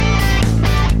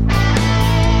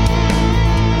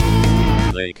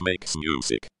Makes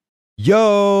Music.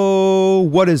 Yo,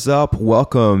 what is up?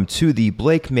 Welcome to the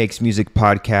Blake Makes Music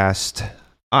podcast.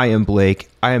 I am Blake.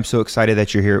 I am so excited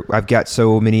that you're here. I've got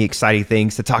so many exciting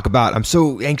things to talk about. I'm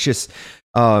so anxious.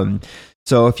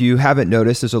 So if you haven't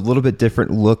noticed, there's a little bit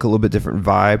different look, a little bit different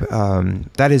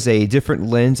vibe. That is a different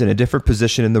lens and a different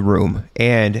position in the room.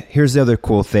 And here's the other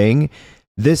cool thing.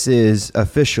 This is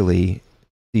officially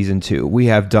season 2. We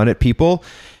have done it, people.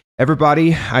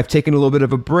 Everybody, I've taken a little bit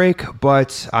of a break,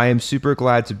 but I am super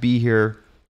glad to be here.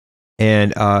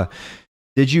 And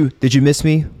did you miss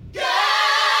me? Yes!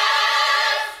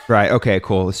 Right. Okay,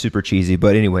 cool. It's super cheesy.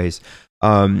 But anyways,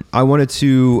 I wanted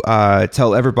to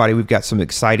tell everybody we've got some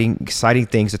exciting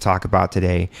things to talk about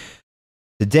today.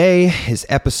 Today is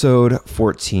episode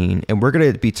 14, and we're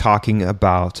going to be talking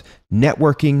about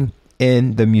networking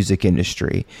in the music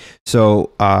industry. So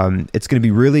it's going to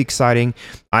be really exciting.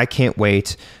 I can't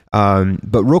wait.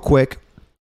 But real quick,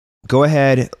 go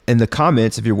ahead in the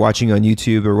comments if you're watching on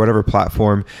YouTube or whatever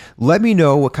platform. Let me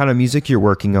know what kind of music you're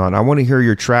working on. I want to hear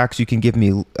your tracks. You can give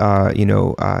me,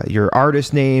 your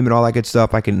artist name and all that good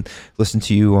stuff. I can listen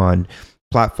to you on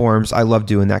platforms. I love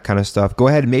doing that kind of stuff. Go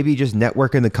ahead and maybe just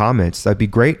network in the comments. That'd be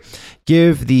great.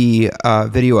 Give the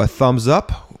video a thumbs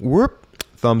up.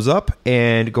 Thumbs up,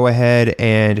 and go ahead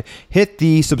and hit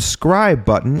the subscribe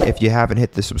button if you haven't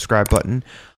hit the subscribe button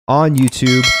on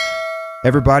YouTube.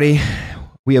 Everybody,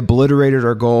 we obliterated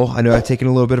our goal. I know I've taken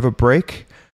a little bit of a break,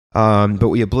 but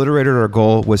we obliterated our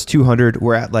goal. Was 200.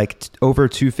 We're at over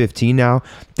 215 now.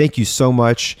 Thank you so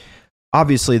much.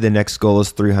 Obviously, the next goal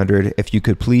is 300. If you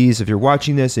could please, if you're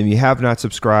watching this and you have not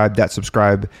subscribed, that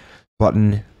subscribe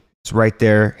button is right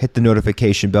there. Hit the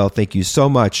notification bell. Thank you so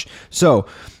much. So,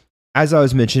 as I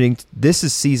was mentioning, this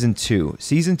is season 2.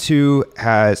 Season 2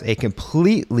 has a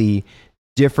completely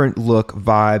different look,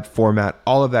 vibe, format,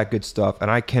 all of that good stuff,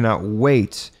 and I cannot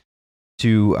wait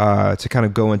to kind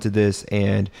of go into this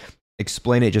and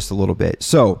explain it just a little bit.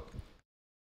 So,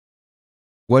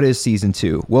 what is season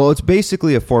 2? Well, it's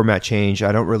basically a format change.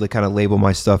 I don't really kind of label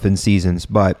my stuff in seasons,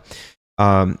 but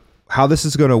how this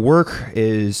is going to work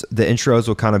is the intros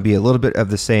will kind of be a little bit of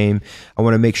the same. I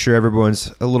want to make sure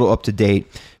everyone's a little up to date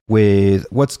with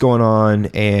what's going on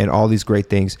and all these great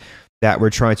things that we're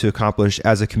trying to accomplish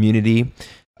as a community.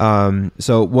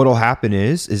 So what'll happen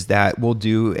is that we'll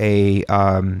do a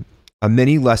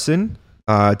mini lesson.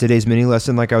 Today's mini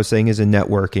lesson, like I was saying, is in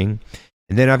networking.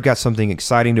 And then I've got something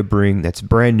exciting to bring that's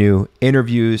brand new.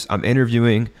 Interviews. I'm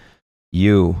interviewing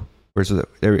you. Where's the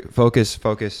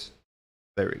focus?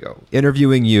 There we go.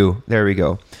 Interviewing you. There we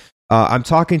go. I'm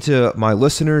talking to my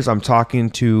listeners. I'm talking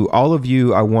to all of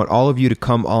you. I want all of you to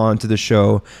come on to the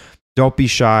show. Don't be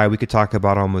shy. We could talk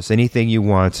about almost anything you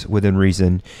want within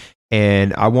reason.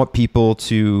 And I want people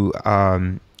to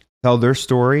tell their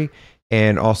story.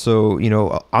 And also,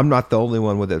 I'm not the only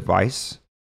one with advice.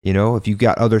 If you've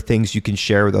got other things you can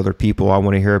share with other people, I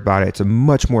want to hear about it. It's a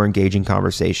much more engaging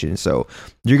conversation. So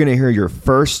you're going to hear your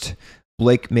first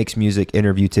Blake Makes Music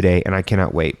interview today, and I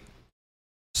cannot wait.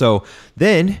 So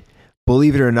then,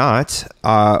 believe it or not,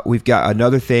 we've got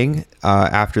another thing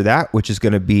after that, which is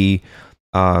going to be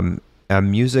a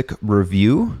music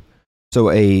review.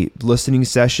 So a listening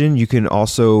session. You can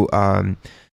also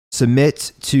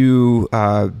submit to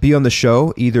be on the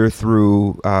show either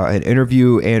through an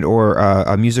interview and or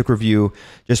a music review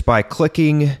just by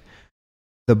clicking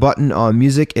the button on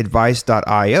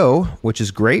musicadvice.io, which is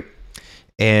great.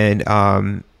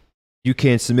 And you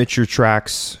can submit your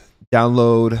tracks,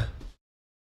 download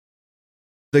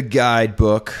the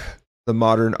guidebook, The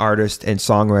Modern Artist and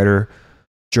Songwriter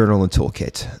Journal and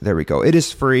Toolkit. There we go. It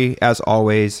is free, as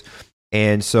always.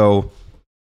 And so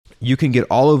you can get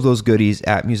all of those goodies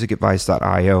at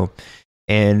musicadvice.io.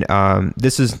 And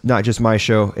this is not just my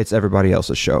show, it's everybody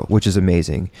else's show, which is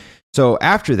amazing. So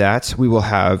after that, we will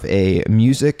have a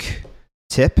music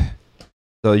tip.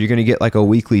 So you're going to get like a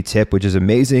weekly tip, which is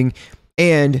amazing.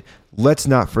 And let's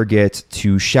not forget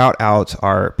to shout out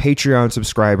our Patreon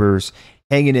subscribers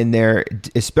hanging in there,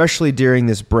 especially during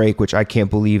this break, which I can't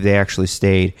believe they actually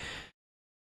stayed.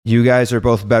 You guys are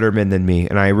both better men than me,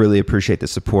 and I really appreciate the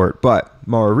support. But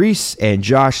Maurice and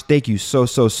Josh, thank you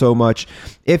so much.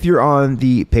 If you're on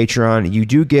the Patreon, you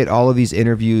do get all of these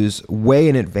interviews way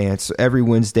in advance. So every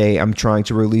Wednesday, I'm trying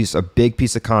to release a big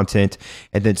piece of content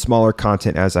and then smaller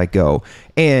content as I go.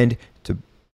 And to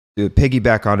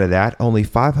piggyback onto that, only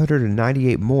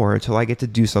 598 more until I get to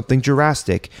do something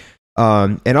Jurassic.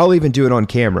 And I'll even do it on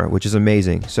camera, which is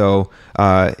amazing. So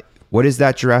what is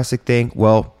that Jurassic thing?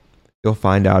 Well, you'll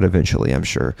find out eventually, I'm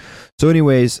sure. So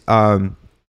anyways,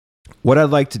 what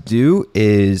I'd like to do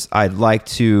is I'd like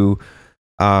to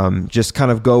just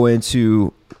kind of go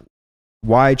into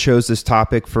why I chose this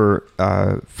topic for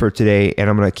today, and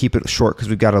I'm going to keep it short because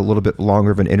we've got a little bit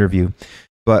longer of an interview.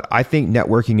 But I think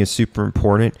networking is super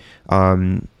important.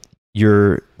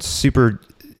 Your super,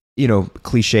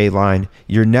 cliche line,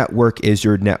 your network is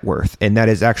your net worth. And that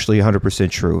is actually 100%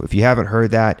 true. If you haven't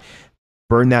heard that,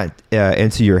 burn that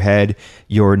into your head.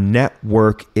 Your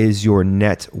network is your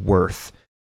net worth.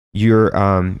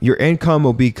 Your income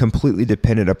will be completely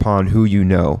dependent upon who you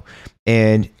know.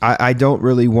 And I don't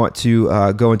really want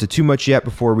to go into too much yet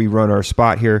before we run our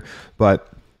spot here, but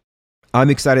I'm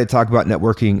excited to talk about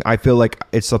networking. I feel like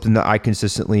it's something that I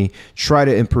consistently try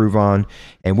to improve on.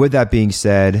 And with that being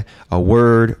said, a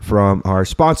word from our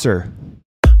sponsor.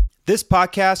 This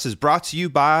podcast is brought to you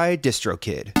by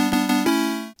DistroKid.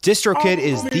 DistroKid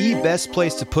is the best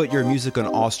place to put your music on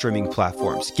all streaming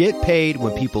platforms. Get paid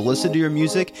when people listen to your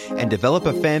music and develop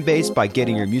a fan base by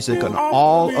getting your music on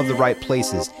all of the right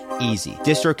places. Easy.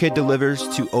 DistroKid delivers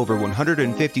to over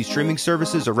 150 streaming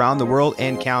services around the world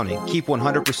and counting. Keep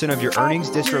 100% of your earnings.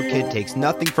 DistroKid takes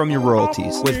nothing from your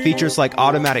royalties. With features like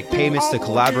automatic payments to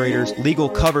collaborators, legal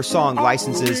cover song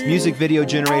licenses, music video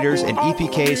generators, and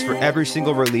EPKs for every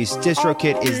single release,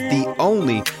 DistroKid is the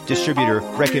only distributor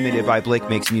recommended by Blake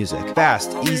Makes Music.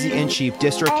 Fast, easy, and cheap,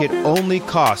 DistroKid only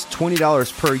costs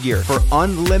 $20 per year for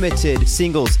unlimited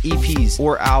singles, EPs,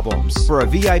 or albums. For a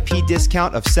VIP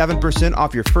discount of 7%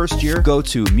 off your first year, go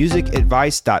to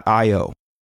musicadvice.io.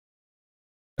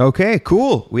 Okay,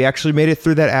 cool. We actually made it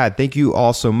through that ad. Thank you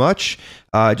all so much.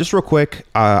 Just real quick,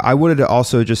 I wanted to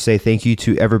also just say thank you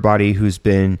to everybody who's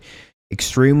been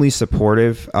extremely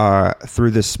supportive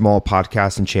through this small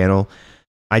podcast and channel.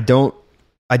 I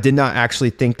did not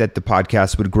actually think that the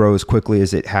podcast would grow as quickly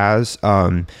as it has.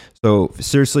 So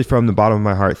seriously, from the bottom of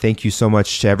my heart, thank you so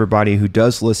much to everybody who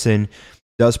does listen,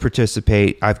 does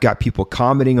participate. I've got people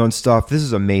commenting on stuff. This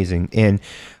is amazing. And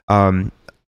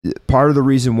part of the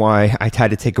reason why I had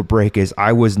to take a break is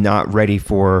I was not ready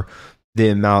for the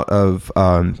amount of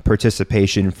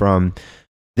participation from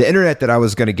the internet that I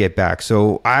was going to get back.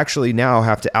 So I actually now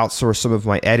have to outsource some of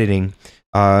my editing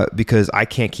because I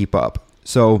can't keep up.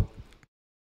 So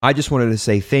I just wanted to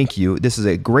say thank you. This is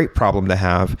a great problem to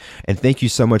have. And thank you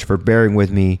so much for bearing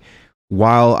with me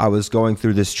while I was going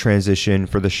through this transition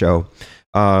for the show.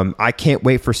 I can't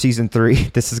wait for season 3.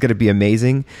 This is going to be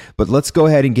amazing. But let's go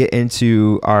ahead and get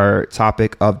into our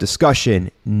topic of discussion,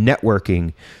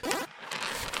 networking.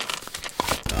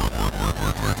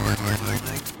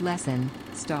 Lesson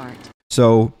start.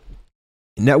 So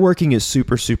networking is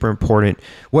super, super important.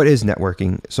 What is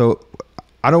networking? So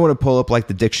I don't want to pull up like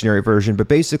the dictionary version, but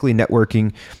basically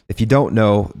networking, if you don't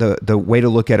know, the way to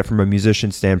look at it from a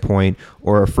musician standpoint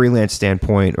or a freelance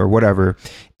standpoint or whatever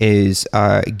is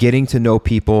getting to know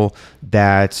people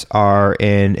that are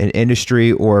in an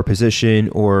industry or a position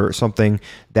or something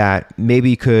that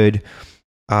maybe could,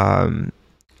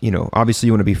 obviously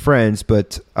you want to be friends,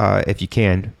 but if you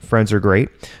can, friends are great.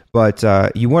 But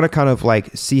you want to kind of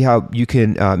like see how you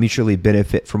can mutually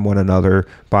benefit from one another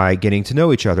by getting to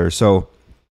know each other. So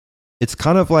it's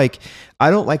kind of like, I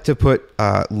don't like to put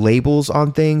labels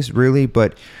on things really,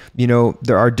 but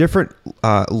there are different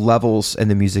levels in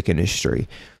the music industry.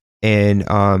 And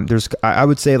I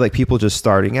would say like people just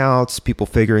starting out, people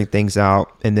figuring things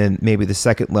out. And then maybe the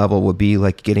second level would be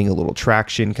like getting a little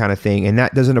traction kind of thing. And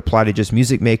that doesn't apply to just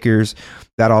music makers.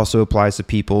 That also applies to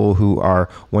people who are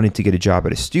wanting to get a job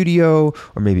at a studio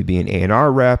or maybe be an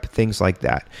A&R rep, things like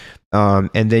that.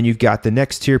 And then you've got the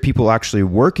next tier, people actually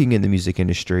working in the music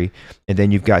industry. And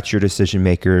then you've got your decision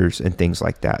makers and things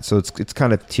like that. So it's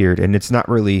kind of tiered, and it's not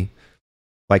really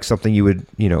like something you would,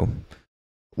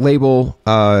 label.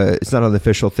 It's not an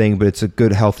official thing, but it's a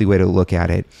good, healthy way to look at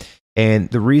it. And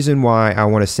the reason why I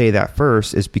want to say that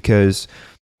first is because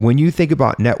when you think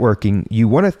about networking, you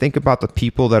want to think about the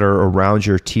people that are around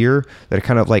your tier, that are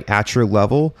kind of like at your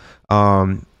level,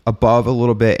 above a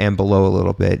little bit and below a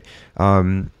little bit.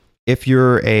 If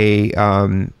you're a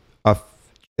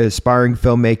aspiring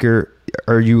filmmaker,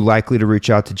 are you likely to reach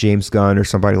out to James Gunn or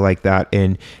somebody like that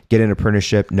and get an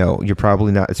apprenticeship? No, you're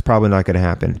probably not. It's probably not going to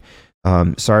happen.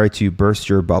 Sorry to burst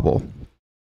your bubble.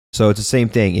 So it's the same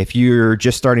thing. If you're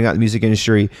just starting out in the music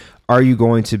industry, are you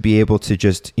going to be able to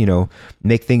just,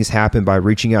 make things happen by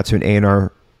reaching out to an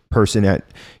A&R person at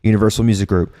Universal Music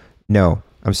Group? No,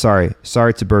 I'm sorry.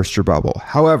 Sorry to burst your bubble.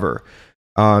 However,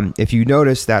 if you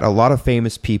notice that a lot of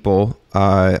famous people,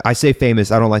 I say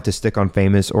famous, I don't like to stick on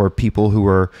famous, or people who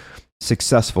are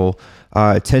successful,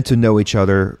 tend to know each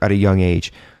other at a young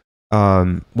age,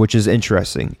 which is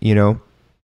interesting.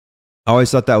 I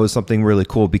always thought that was something really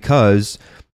cool because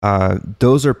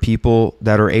those are people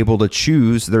that are able to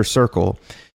choose their circle.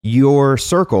 Your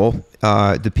circle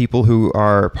the people who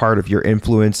are part of your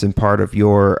influence and part of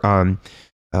your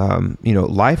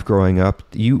life growing up,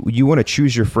 you want to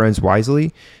choose your friends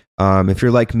wisely. If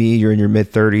you're like me, you're in your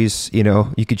mid 30s,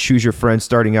 you could choose your friends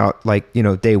starting out like,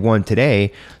 day one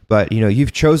today, but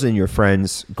you've chosen your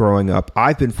friends growing up.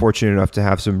 I've been fortunate enough to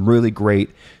have some really great,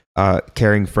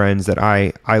 caring friends that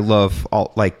I love.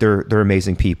 All, like they're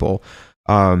amazing people.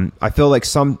 I feel like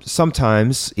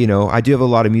sometimes, I do have a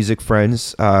lot of music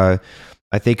friends. I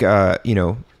think,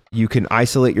 you can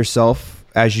isolate yourself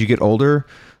as you get older.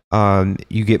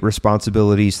 You get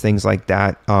responsibilities, things like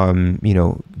that,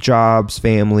 jobs,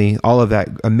 family, all of that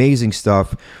amazing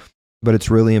stuff. But it's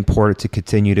really important to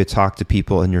continue to talk to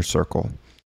people in your circle,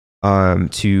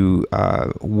 to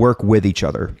work with each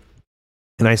other.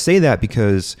 And I say that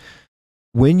because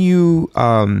when you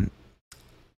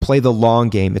play the long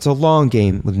game, it's a long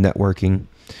game with networking.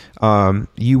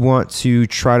 You want to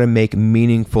try to make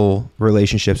meaningful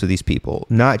relationships with these people,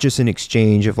 not just an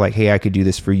exchange of like, hey, I could do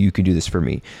this for you, you can do this for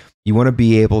me. You want to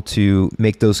be able to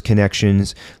make those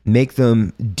connections, make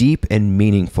them deep and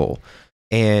meaningful.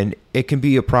 And it can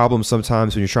be a problem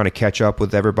sometimes when you're trying to catch up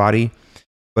with everybody,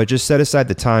 but just set aside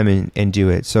the time and do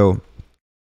it. So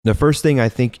the first thing I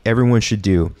think everyone should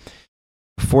do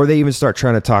before they even start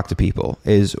trying to talk to people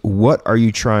is, what are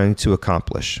you trying to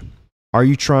accomplish? Are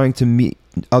you trying to meet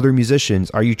other musicians?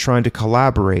 Are you trying to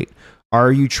collaborate?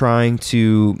 Are you trying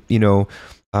to,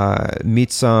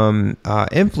 meet some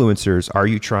influencers? Are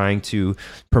you trying to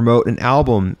promote an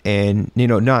album and,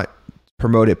 not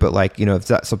promote it, but like, if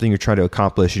that's something you're trying to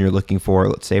accomplish and you're looking for,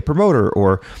 let's say, a promoter,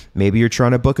 or maybe you're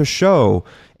trying to book a show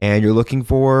and you're looking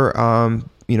for,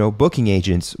 booking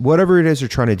agents, whatever it is you're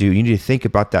trying to do, you need to think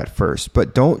about that first.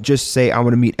 But don't just say, I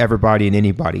want to meet everybody and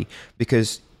anybody,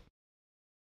 because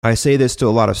I say this to a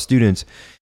lot of students,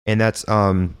 and that's,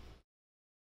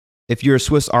 if you're a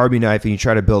Swiss Army knife and you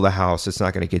try to build a house, it's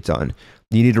not going to get done.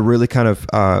 You need to really kind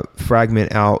of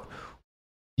fragment out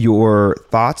your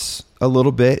thoughts a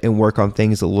little bit and work on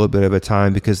things a little bit at a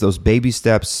time, because those baby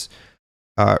steps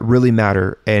really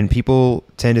matter. And people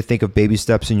tend to think of baby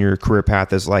steps in your career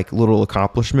path as like little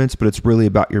accomplishments, but it's really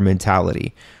about your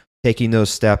mentality. Taking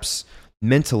those steps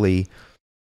mentally,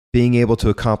 being able to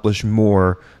accomplish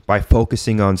more by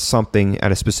focusing on something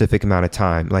at a specific amount of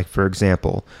time. Like, for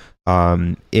example,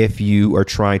 if you are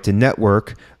trying to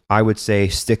network, I would say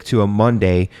stick to a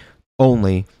Monday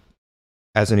only.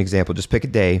 As an example, just pick a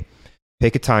day,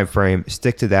 pick a time frame,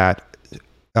 stick to that,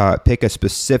 pick a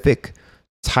specific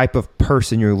type of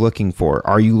person you're looking for.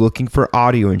 Are you looking for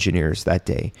audio engineers that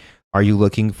day? Are you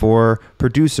looking for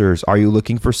producers? Are you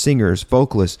looking for singers,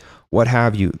 vocalists, what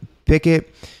have you? Pick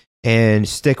it and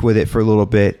stick with it for a little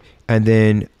bit, and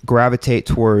then gravitate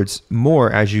towards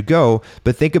more as you go.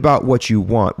 But think about what you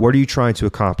want. What are you trying to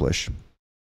accomplish?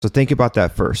 So think about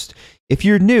that first. If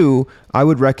you're new, I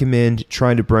would recommend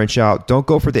trying to branch out. Don't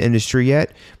go for the industry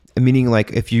yet. Meaning,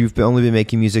 like, if you've only been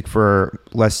making music for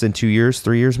less than 2 years,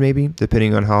 3 years maybe,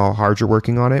 depending on how hard you're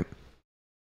working on it,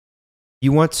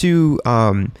 you want to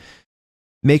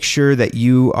make sure that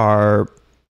you are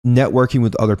networking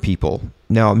with other people.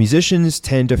 Now, musicians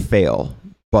tend to fail,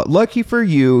 but lucky for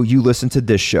you, you listen to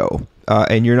this show,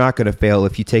 and you're not going to fail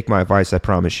if you take my advice, I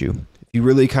promise you. If you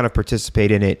really kind of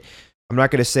participate in it, I'm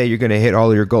not going to say you're going to hit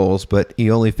all of your goals, but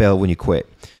you only fail when you quit.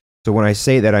 So when I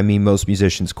say that, I mean most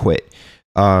musicians quit.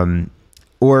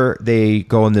 Or they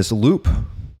go in this loop,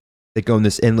 they go in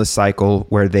this endless cycle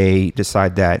where they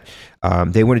decide that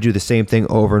they want to do the same thing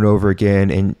over and over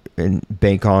again and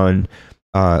bank on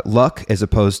luck as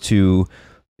opposed to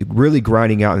really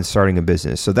grinding out and starting a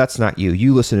business. So that's not you.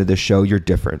 You listen to this show, you're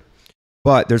different.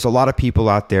 But there's a lot of people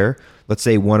out there, let's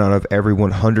say 1 out of every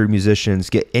 100 musicians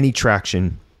get any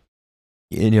traction.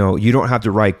 You don't have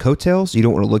to ride coattails. You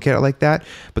don't want to look at it like that.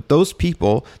 But those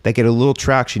people that get a little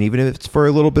traction, even if it's for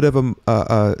a little bit of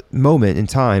a moment in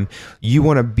time, you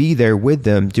want to be there with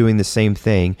them doing the same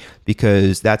thing,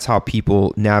 because that's how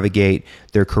people navigate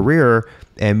their career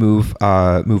and move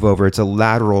over. It's a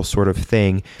lateral sort of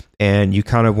thing, and you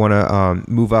kind of want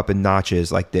to move up in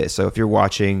notches like this. So if you're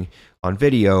watching on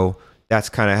video, that's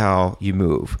kind of how you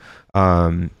move.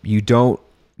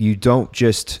 You don't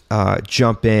just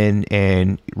jump in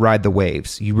and ride the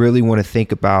waves. You really want to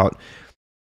think about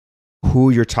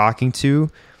who you're talking to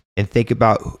and think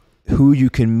about who you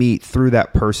can meet through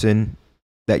that person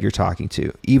that you're talking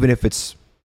to, even if it's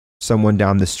someone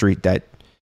down the street that,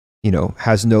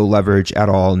 has no leverage at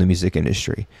all in the music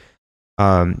industry.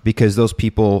 Because those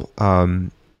people,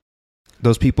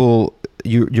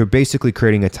 you're basically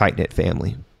creating a tight-knit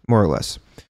family, more or less.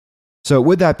 So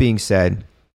with that being said,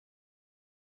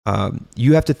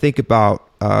 you have to think about,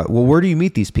 where do you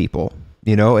meet these people?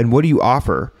 and what do you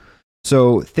offer?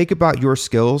 So think about your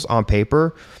skills on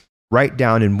paper, write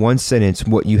down in one sentence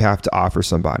what you have to offer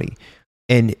somebody.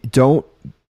 And don't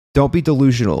be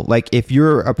delusional. Like if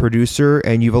you're a producer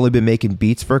and you've only been making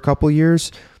beats for a couple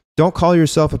years, don't call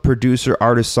yourself a producer,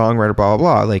 artist, songwriter, blah,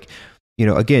 blah, blah. Like,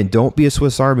 again, don't be a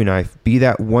Swiss Army knife. Be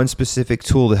that one specific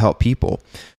tool to help people.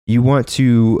 You want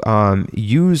to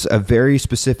use a very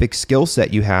specific skill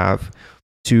set you have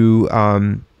to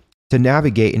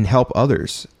navigate and help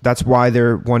others. That's why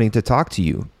they're wanting to talk to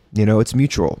you. It's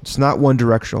mutual. It's not one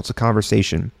directional. It's a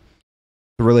conversation,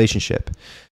 a relationship.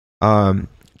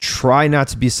 Try not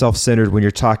to be self-centered when you're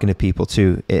talking to people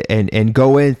too, and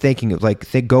go in thinking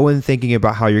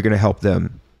about how you're going to help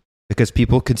them, because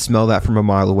people can smell that from a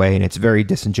mile away, and it's very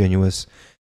disingenuous.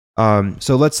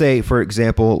 So let's say, for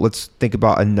example, let's think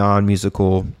about a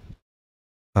non-musical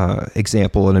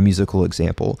example and a musical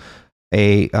example.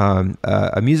 A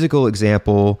musical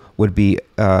example would be,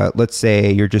 let's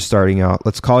say you're just starting out.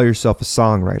 Let's call yourself a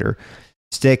songwriter.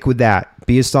 Stick with that.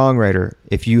 Be a songwriter.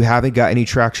 If you haven't got any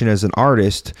traction as an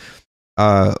artist,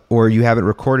 or you haven't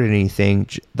recorded anything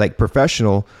like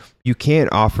professional, you can't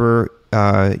offer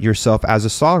yourself as a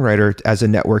songwriter as a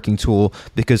networking tool,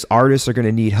 because artists are going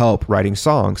to need help writing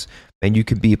songs, and you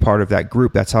can be part of that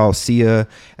group. That's how Sia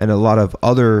and a lot of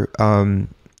other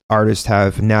artists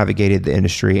have navigated the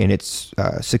industry, and it's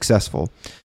successful.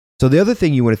 So the other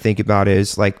thing you want to think about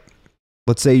is, like,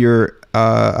 let's say you're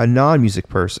a non-music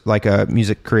person, like a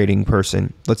music creating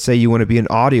person. Let's say you want to be an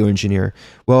audio engineer.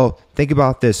 Well, think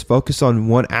about this. Focus on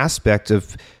one aspect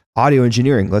of audio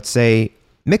engineering. Let's say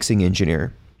mixing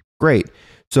engineer. Great.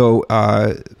 So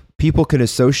people can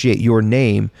associate your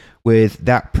name with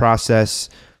that process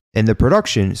and the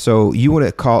production. So you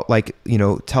want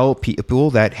to tell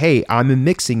people that, hey, I'm a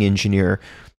mixing engineer.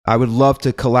 I would love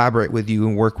to collaborate with you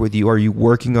and work with you. Are you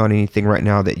working on anything right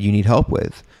now that you need help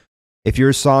with? If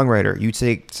you're a songwriter, you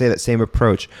say that same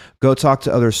approach. Go talk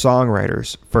to other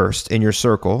songwriters first in your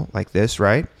circle, like this,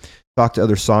 right? Talk to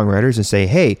other songwriters and say,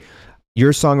 hey, you're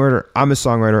a songwriter, I'm a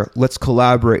songwriter. Let's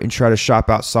collaborate and try to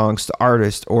shop out songs to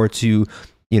artists or to,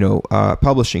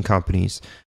 publishing companies.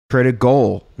 Create a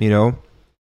goal,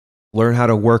 learn how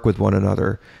to work with one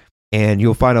another, and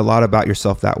you'll find a lot about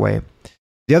yourself that way.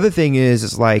 The other thing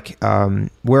is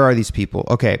where are these people?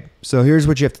 Okay, so here's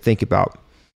what you have to think about.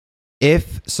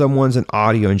 If someone's an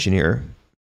audio engineer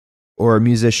or a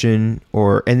musician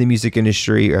or in the music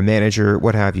industry or a manager,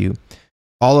 what have you,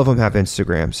 all of them have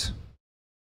Instagrams.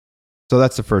 So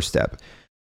that's the first step.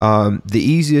 The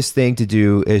easiest thing to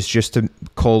do is just to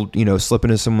slip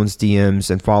into someone's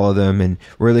DMs and follow them and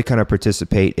really kind of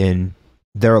participate in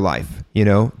their life.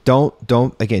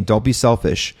 Don't be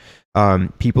selfish.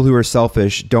 People who are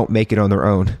selfish don't make it on their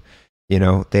own.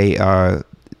 They have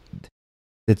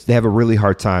a really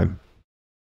hard time.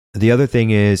 The other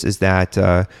thing is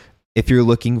that if you're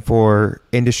looking for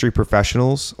industry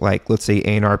professionals, like let's say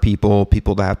A&R people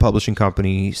that have publishing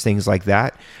companies, things like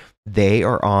that, they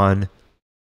are on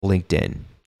LinkedIn.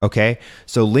 Okay.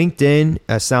 So LinkedIn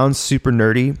sounds super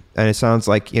nerdy, and it sounds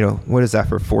like, what is that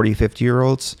for 40,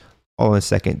 50-year-olds? Hold on a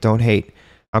second. Don't hate.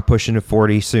 I'm pushing to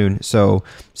 40 soon. So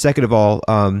second of all,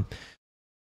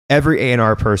 every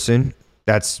A&R person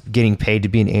that's getting paid to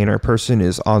be an A&R person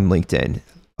is on LinkedIn.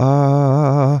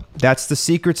 That's the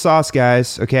secret sauce,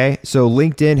 guys. Okay. So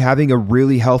LinkedIn, having a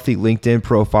really healthy LinkedIn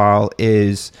profile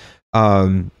is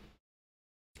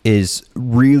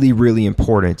really, really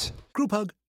important. Group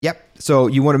hug. Yep. So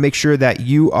you want to make sure that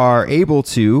you are able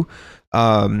to,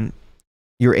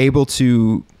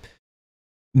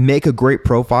 make a great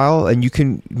profile, and you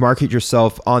can market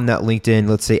yourself on that LinkedIn,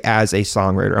 let's say as a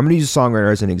songwriter. I'm going to use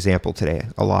songwriter as an example today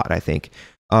a lot, I think.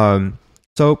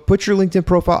 So put your LinkedIn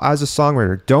profile as a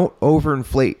songwriter. Don't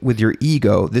overinflate with your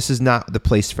ego. This is not the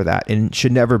place for that, and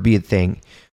should never be a thing.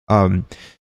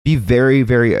 Be very,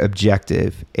 very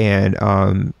objective. And,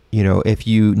 if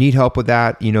you need help with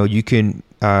that, you can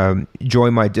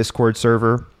join my Discord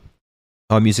server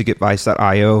on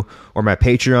musicadvice.io or my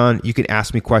Patreon. You can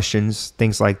ask me questions,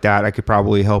 things like that. I could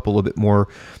probably help a little bit more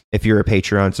if you're a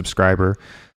Patreon subscriber.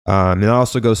 And that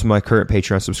also goes to my current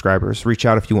Patreon subscribers. Reach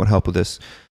out if you want help with this.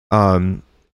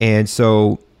 And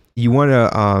so you want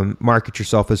to market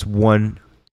yourself as one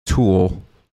tool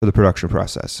for the production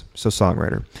process. So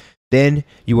songwriter. Then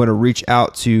you want to reach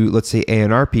out to, let's say,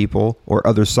 A&R people or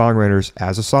other songwriters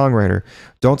as a songwriter.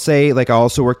 Don't say, like, I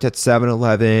also worked at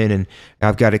 7-Eleven and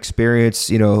I've got experience,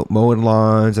 mowing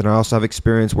lawns, and I also have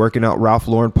experience working out Ralph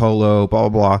Lauren Polo, blah,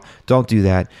 blah, blah. Don't do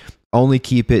that. Only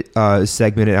keep it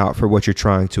segmented out for what you're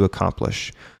trying to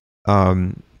accomplish.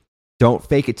 Don't don't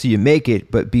fake it till you make it,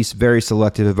 but be very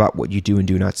selective about what you do and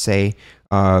do not say,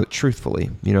 truthfully.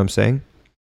 You know what I'm saying?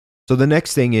 So the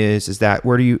next thing is that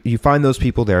where do you find those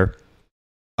people there?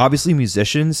 Obviously,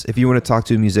 musicians, if you want to talk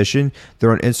to a musician, they're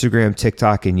on Instagram,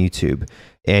 TikTok, and YouTube.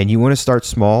 And you want to start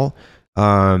small.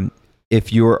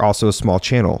 If you're also a small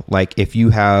channel, like if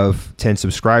you have 10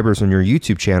 subscribers on your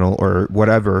YouTube channel or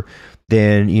whatever,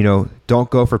 then, don't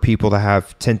go for people that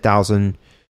have 10,000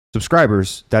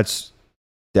 subscribers. That's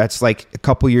like a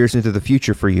couple years into the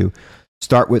future for you.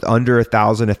 Start with under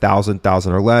 1,000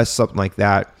 or less, something like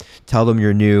that. Tell them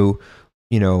you're new,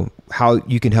 how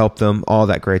you can help them, all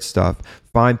that great stuff.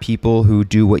 Find people who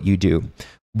do what you do.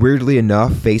 Weirdly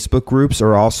enough, Facebook groups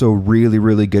are also really,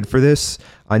 really good for this.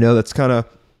 I know that's kind of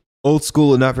old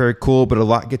school and not very cool, but a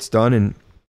lot gets done in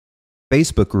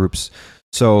Facebook groups.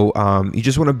 So you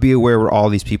just want to be aware where all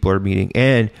these people are meeting,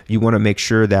 and you want to make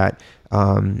sure that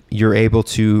you're able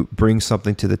to bring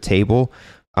something to the table,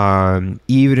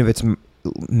 even if it's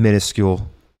minuscule.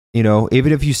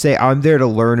 Even if you say, I'm there to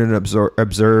learn and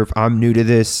observe, I'm new to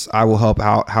this, I will help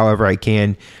out however I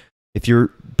can. If you're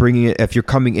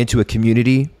coming into a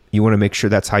community, you want to make sure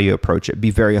that's how you approach it.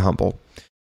 Be very humble.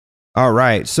 All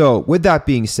right. So with that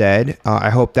being said, I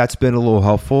hope that's been a little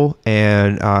helpful.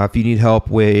 And if you need help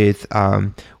with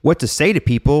what to say to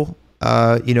people,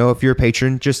 if you're a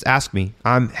patron, just ask me.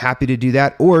 I'm happy to do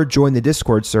that, or join the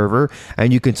Discord server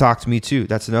and you can talk to me too.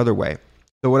 That's another way.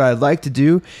 So what I'd like to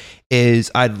do is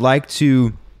I'd like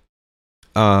to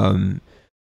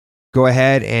go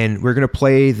ahead and we're going to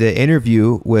play the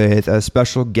interview with a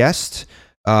special guest,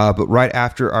 but right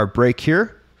after our break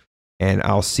here, and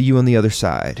I'll see you on the other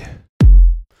side.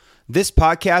 This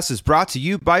podcast is brought to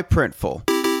you by Printful.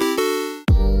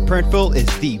 Printful is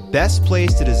the best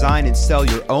place to design and sell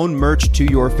your own merch to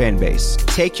your fan base.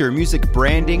 Take your music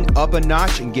branding up a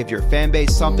notch and give your fan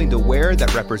base something to wear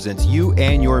that represents you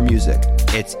and your music.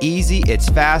 It's easy, it's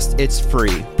fast, it's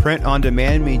free. Print on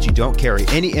demand means you don't carry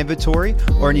any inventory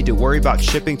or need to worry about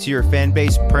shipping to your fan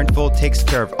base. Printful takes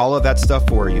care of all of that stuff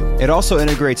for you. It also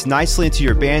integrates nicely into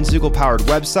your Bandzoogle-powered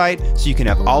website, so you can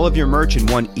have all of your merch in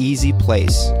one easy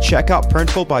place. Check out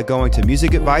Printful by going to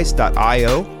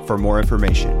musicadvice.io for more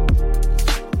information.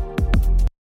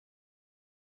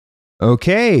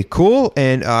 Okay, cool.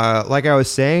 And like I was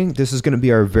saying, this is going to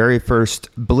be our very first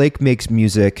Blake Makes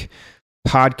Music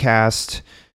podcast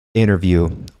interview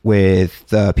with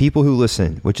the people who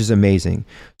listen, which is amazing.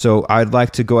 So I'd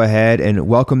like to go ahead and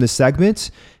welcome this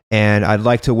segment, and I'd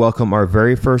like to welcome our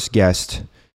very first guest,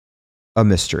 a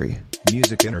mystery.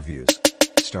 Music interviews.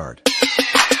 Start.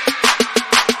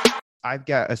 I've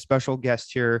got a special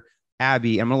guest here,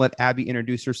 Abby. I'm going to let Abby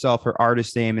introduce herself, her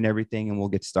artist name and everything, and we'll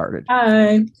get started.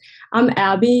 Hi, I'm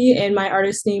Abby, and my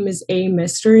artist name is A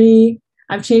Mystery.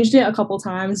 I've changed it a couple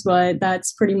times, but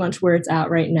that's pretty much where it's at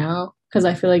right now because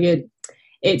I feel like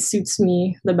it suits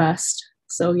me the best.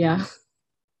 So yeah.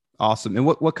 Awesome. And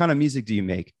what kind of music do you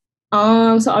make?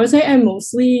 So I would say I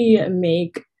mostly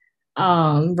make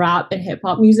rap and hip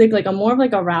hop music. Like I'm more of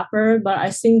like a rapper, but I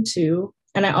sing too.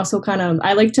 And I also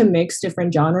I like to mix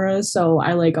different genres. So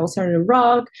I like alternative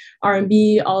rock,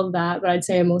 R&B, all of that. But I'd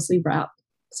say I mostly rap.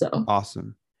 So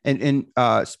awesome. And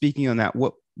speaking on that,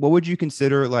 what would you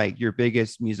consider like your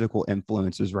biggest musical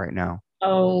influences right now?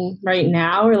 Oh, right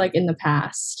now or like in the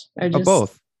past? Or just,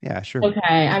 both. Yeah, sure.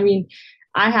 Okay. I mean,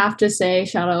 I have to say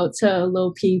shout out to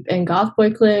Lil Peep and Goth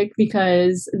Boy Clique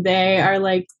because they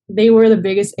were the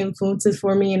biggest influences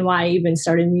for me and why I even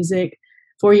started music.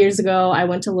 4 years ago, I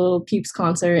went to Lil Peep's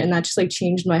concert and that just like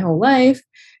changed my whole life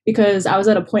because I was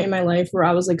at a point in my life where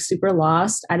I was like super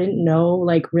lost. I didn't know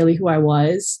like really who I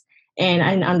was and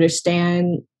I didn't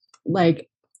understand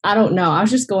I don't know. I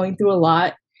was just going through a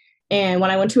lot. And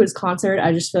when I went to his concert,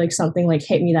 I just feel like something like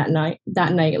hit me that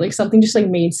night, like something just like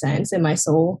made sense in my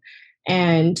soul.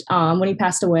 And when he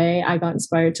passed away, I got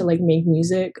inspired to like make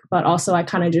music, but also I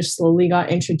kind of just slowly got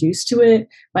introduced to it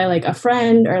by like a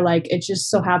friend or like it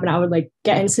just so happened I would like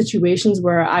get in situations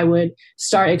where I would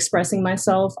start expressing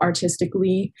myself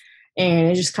artistically and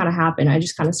it just kind of happened. I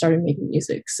just kind of started making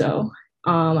music. So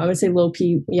I would say Lil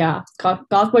Peep, yeah,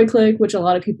 Goth Boy Clique, which a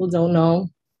lot of people don't know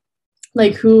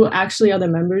like who actually are the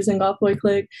members in Goth Boy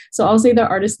Clique. So I'll say their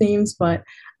artist names, but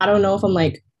I don't know if I'm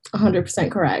like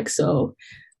 100% correct. So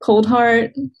Cold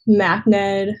Heart,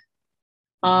 MacNed,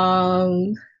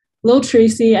 Lil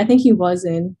Tracy. I think he was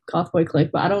in Goth Boy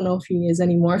Clique, but I don't know if he is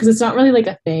anymore because it's not really like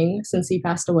a thing since he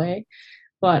passed away.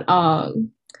 But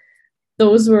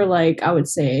those were like, I would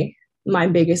say, my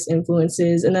biggest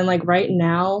influences. And then like right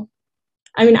now,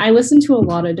 I mean, I listen to a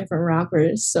lot of different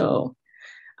rappers. So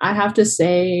I have to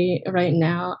say right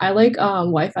now, I like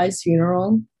Wi-Fi's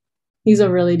Funeral. He's a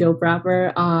really dope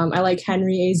rapper. I like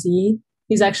Henry AZ.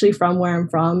 He's actually from where I'm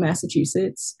from,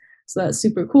 Massachusetts. So that's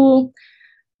super cool.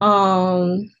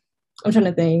 Um, I'm trying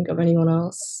to think of anyone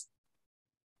else.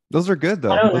 Those are good I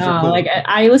though. don't Those are know. cool. Like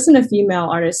I listen to female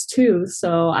artists too,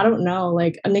 so I don't know.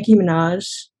 Like Nicki Minaj,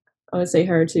 I would say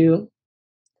her too.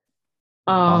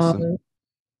 Awesome. Um,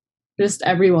 just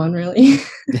everyone really.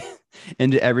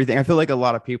 Into everything. I feel like a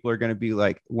lot of people are going to be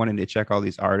like wanting to check all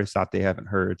these artists out they haven't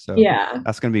heard. So Yeah.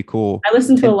 that's going to be cool. I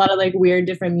listen to a And lot of like weird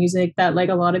different music that like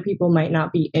a lot of people might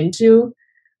not be into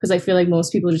because I feel like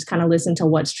most people just kind of listen to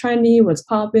what's trendy, what's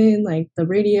popping, like the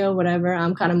radio, whatever.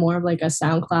 I'm kind of more of like a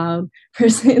SoundCloud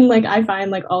person. Like I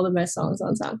find like all the best songs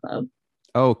on SoundCloud.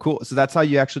 oh, cool. So that's how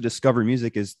you actually discover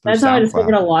music is through That's how I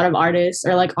discovered SoundCloud. a lot of artists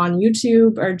or like on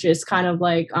YouTube or just kind of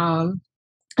like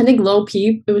I think Lil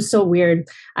Peep, it was so weird.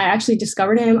 I actually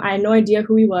discovered him. I had no idea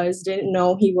who he was, didn't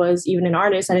know he was even an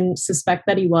artist. I didn't suspect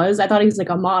that he was. I thought he was like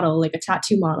a model, like a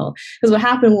tattoo model. Because what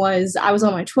happened was I was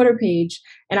on my Twitter page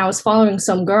and I was following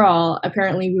some girl.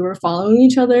 Apparently, we were following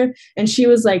each other. And she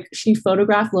was like, she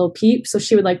photographed Lil Peep. So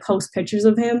she would like post pictures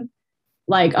of him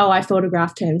like, oh, I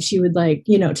photographed him. She would like,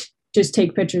 just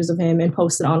take pictures of him and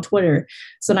post it on Twitter.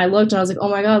 So then I looked and I was like, oh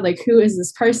my God, like who is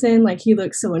this person? Like he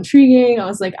looks so intriguing. I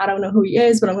was like, I don't know who he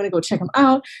is, but I'm gonna go check him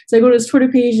out. So I go to his Twitter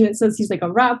page and it says he's like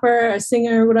a rapper, a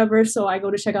singer, whatever. So I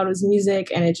go to check out his music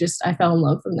and I fell in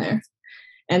love from there.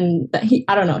 And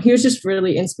I don't know, he was just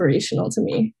really inspirational to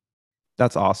me.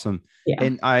 That's awesome. Yeah.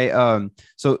 And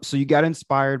so you got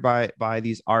inspired by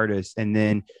these artists and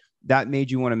then that made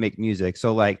you want to make music.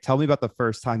 So like tell me about the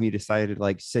first time you decided to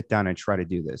like sit down and try to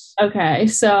do this. Okay.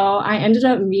 So I ended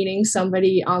up meeting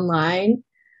somebody online.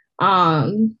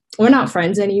 We're not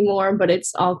friends anymore, but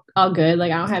it's all good.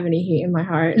 Like I don't have any hate in my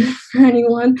heart for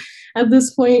anyone at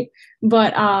this point.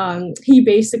 But he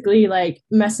basically like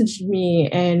messaged me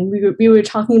and we were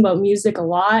talking about music a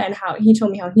lot and how he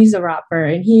told me how he's a rapper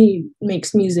and he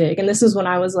makes music. And this was when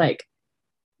I was like,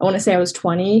 I want to say I was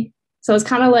 20. So it's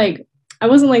kind of like I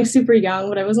wasn't like super young,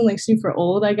 but I wasn't like super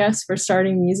old, I guess, for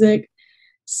starting music.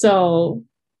 So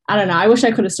I don't know. I wish I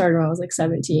could have started when I was like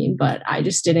 17, but I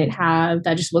just didn't have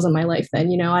that just wasn't my life then,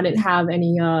 I didn't have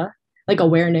any like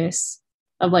awareness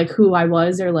of like who I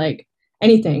was or like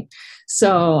anything.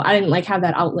 So I didn't like have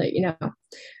that outlet.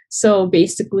 So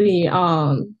basically,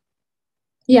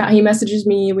 yeah, he messages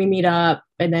me, we meet up,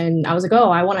 and then I was like, oh,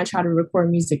 I want to try to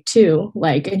record music too.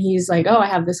 Like, and he's like, oh, I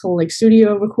have this whole like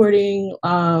studio recording,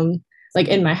 like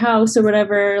in my house or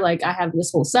whatever. Like, I have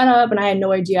this whole setup, and I had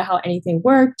no idea how anything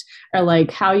worked or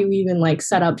like how you even like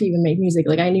set up to even make music.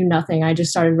 Like, I knew nothing. I just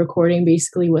started recording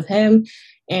basically with him,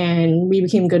 and we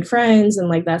became good friends, and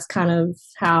like that's kind of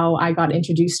how I got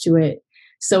introduced to it.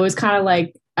 So it was kind of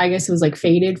like I guess it was like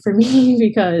fated for me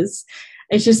because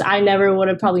it's just I never would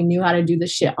have probably knew how to do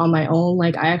this shit on my own.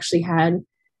 Like I actually had,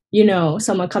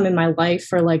 someone come in my life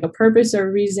for like a purpose or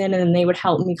a reason, and they would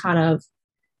help me kind of,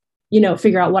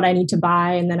 figure out what I need to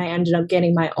buy. And then I ended up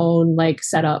getting my own like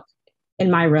setup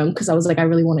in my room because I was like, I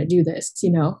really want to do this.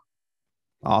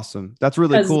 Awesome. That's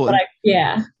really cool. What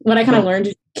I kind of So learned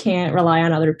is you can't rely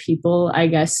on other people, I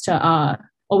guess, to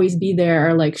always be there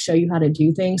or like show you how to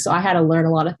do things. So I had to learn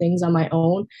a lot of things on my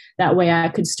own. That way I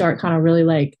could start kind of really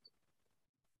like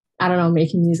I don't know,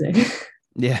 making music.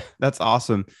 yeah, that's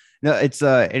awesome. No,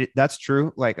 that's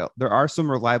true. Like there are some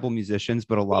reliable musicians,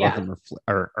 but a lot of Yeah, them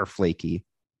are flaky,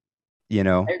 you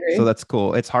know. I So agree. that's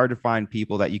cool. It's hard to find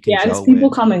people that you can Yeah, because gel people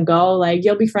with. come and go. Like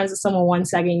you'll be friends with someone 1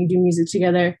 second, you do music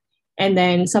together, and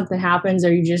then something happens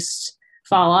or you just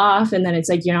fall off, and then it's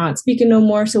like you're not speaking no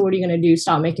more. So what are you gonna do?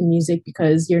 Stop making music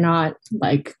because you're not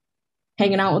like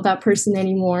hanging out with that person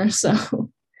anymore. So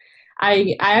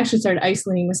I actually started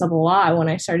isolating myself a lot when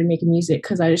I started making music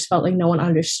because I just felt like no one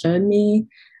understood me.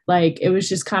 Like it was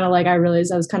just kind of like I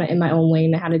realized I was kind of in my own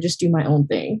lane. I had to just do my own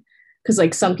thing because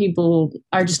like some people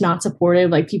are just not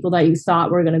supportive. Like people that you thought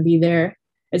were gonna be there,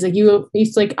 it's like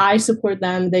it's like I support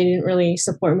them. They didn't really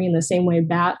support me in the same way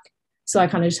back. So I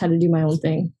kind of just had to do my own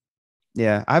thing.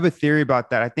 Yeah, I have a theory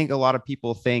about that. I think a lot of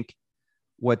people think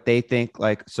what they think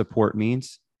like support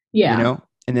means, you Yeah, know,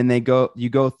 and then you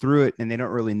go through it and they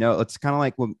don't really know. It's kind of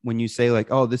like when you say like,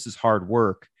 oh, this is hard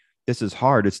work. This is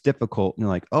hard. It's difficult. And you're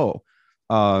like, oh,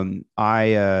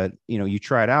 you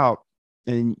try it out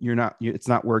and it's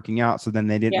not working out. So then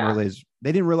yeah,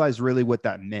 they didn't realize really what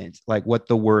that meant. Like what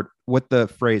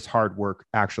the phrase hard work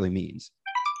actually means,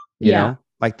 you yeah, know,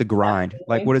 like the grind, like,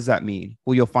 definitely. what does that mean?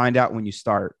 Well, you'll find out when you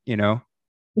start, you know?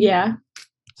 Yeah.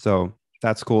 So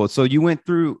that's cool. So you went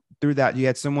through that. You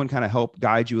had someone kind of help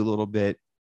guide you a little bit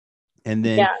And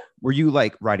then Yeah. were you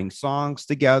like writing songs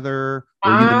together?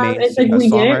 Were you the main It's like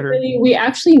songwriter? we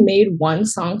actually made one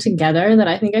song together that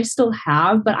I think I still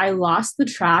have, but I lost the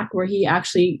track where he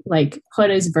actually like put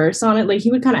his verse on it. Like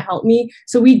he would kind of help me.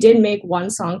 So we did make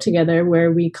one song together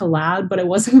where we collabed, but it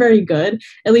wasn't very good.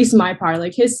 At least my part.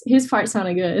 Like his part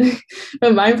sounded good.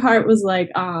 But my part was like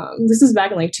this was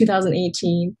back in like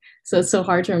 2018. So it's so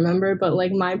hard to remember. But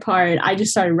like my part, I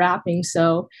just started rapping.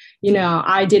 So,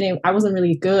 I wasn't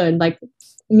really good. Like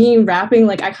me rapping,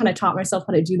 like I kind of taught myself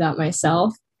how to do that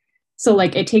myself. So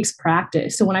like it takes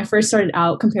practice. So when I first started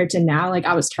out compared to now, like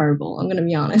I was terrible. I'm gonna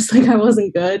be honest. Like I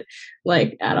wasn't good,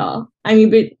 like at all. I mean,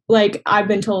 but like I've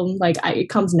been told, like it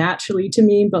comes naturally to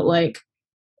me. But like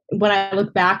when I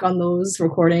look back on those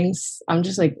recordings, I'm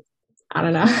just like, I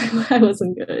don't know, I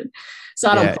wasn't good. So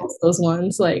I don't Yeah. post those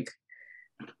ones. Like,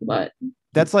 but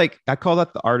That's like, I call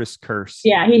that the artist curse,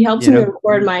 yeah, he helped you me know?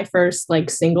 record my first like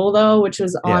single though, which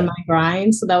was On Yeah. My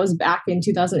Grind. So that was back in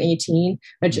 2018,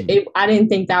 which Mm. I didn't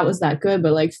think that was that good,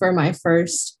 but like for my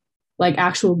first like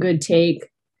actual good take,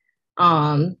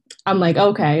 I'm like,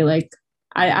 okay, like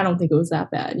I don't think it was that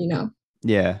bad.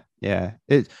 Yeah. Yeah.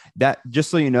 That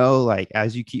just so you know, like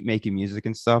as you keep making music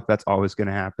and stuff, that's always going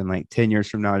to happen. Like 10 years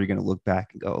from now, you're going to look back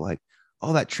and go like,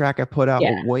 oh, that track I put out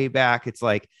Yeah. way back. It's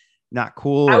like not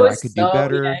cool I or I was could do so yeah,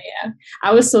 better. yeah.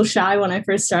 I was so shy when I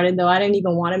first started though. I didn't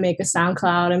even want to make a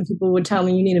SoundCloud and people would tell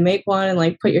me you need to make one and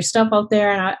like put your stuff out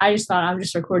there. And I just thought I'm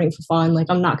just recording for fun. Like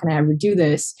I'm not gonna ever do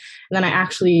this. And then I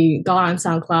actually got on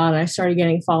SoundCloud and I started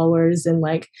getting followers and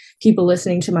like people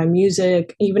listening to my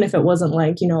music, even if it wasn't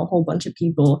like, a whole bunch of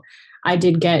people. I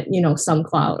did get, some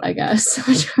clout, I guess,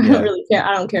 which I don't Yeah. really care.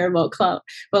 I don't care about clout.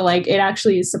 But like it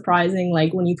actually is surprising,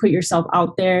 like when you put yourself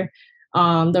out there,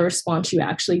 the response you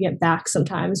actually get back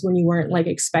sometimes when you weren't like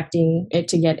expecting it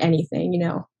to get anything.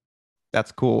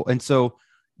 That's cool. And so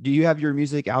do you have your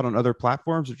music out on other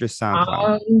platforms or just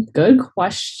SoundCloud? Um, Good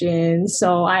question.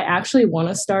 So I actually want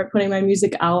to start putting my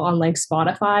music out on like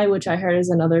Spotify, which I heard is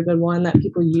another good one that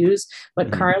people use. But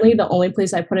Mhm. currently, the only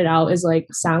place I put it out is like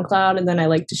SoundCloud, and then I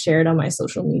like to share it on my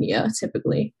social media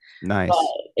typically. But Nice.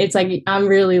 it's like I'm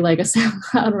really like a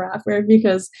SoundCloud rapper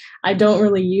because I don't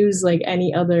really use like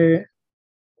any other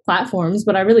platforms,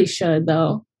 but I really should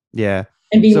though, Yeah.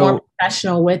 and be more So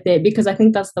professional with it because I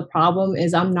think that's the problem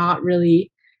is I'm not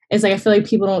really it's like I feel like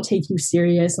people don't take you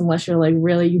serious unless you're like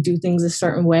really you do things a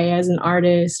certain way as an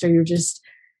artist or you're just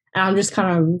and I'm just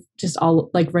kind of just all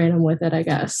like random with it, I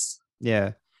guess.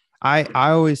 yeah, I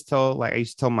always tell like I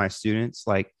used to tell my students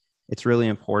like it's really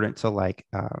important to like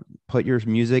put your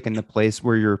music in the place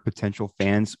where your potential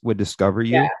fans would discover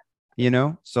Yeah.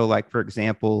 you. So like for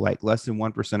example, like less than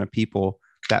 1% of people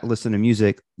that listen to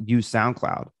music use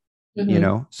SoundCloud.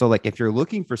 Hmm. So like if you're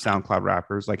looking for SoundCloud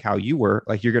rappers like how you were,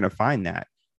 like you're gonna find that.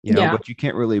 Yeah. But you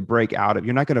can't really break out of.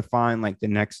 You're not gonna find like the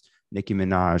next Nicki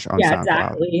Minaj on Yeah, SoundCloud.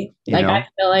 exactly. You Like I know,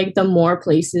 feel like the more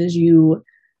places you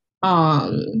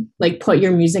like put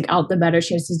your music out, the better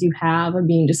chances you have of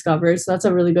being discovered. So that's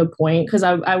a really good point because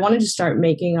I wanted to start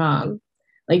making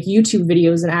like YouTube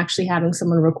videos and actually having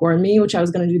someone record me, which I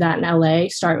was going to do that in LA,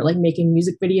 start like making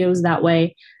music videos that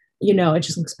way. It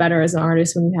just looks better as an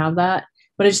artist when you have that.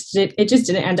 But it just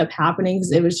didn't end up happening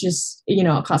because it was just, it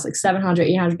cost like $700,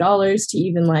 $800 to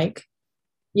even like,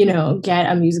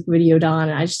 get a music video done.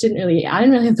 And I didn't really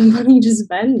have the money to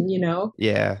spend.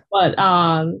 yeah, But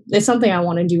it's something I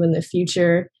want to do in the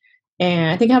future. And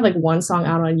I think I have like one song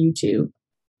out on YouTube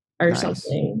or nice.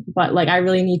 something. But like I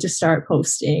really need to start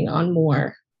posting on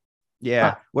more.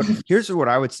 Yeah. Here's what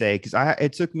I would say because I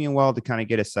it took me a while to kind of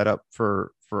get a setup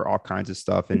for all kinds of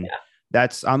stuff, and Yeah.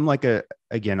 that's I'm a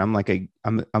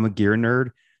gear nerd,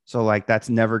 so like that's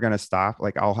never gonna stop.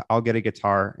 Like I'll get a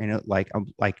guitar and I'm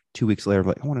like 2 weeks later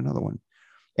like I want another one,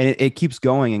 and it keeps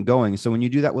going and going. So when you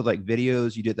do that with like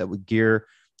videos, you did that with gear.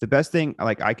 The best thing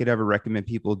like I could ever recommend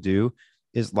people do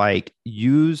is like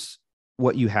use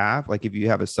what you have. Like if you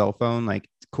have a cell phone, like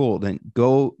cool, then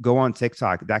go on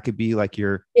TikTok. That could be like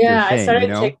your Yeah, I thing, started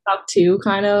TikTok too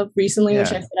kind of recently,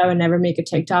 which I Yeah. said I would never make a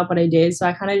TikTok, but I did. So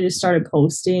I kind of just started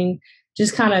posting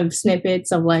just kind of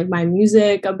snippets of like my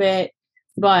music a bit.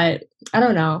 But I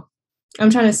don't know. I'm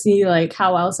trying to see like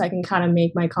how else I can kind of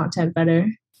make my content better.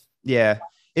 Yeah.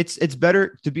 It's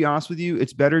better to be honest with you.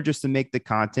 It's better just to make the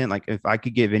content. Like if I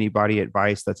could give anybody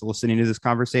advice that's listening to this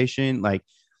conversation, like,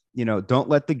 don't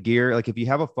let the gear, like if you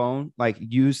have a phone, like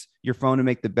use your phone to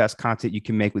make the best content you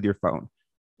can make with your phone.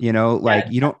 Like Yeah.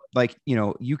 you don't like,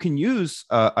 you can use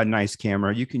a nice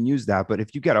camera, you can use that. But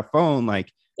if you got a phone,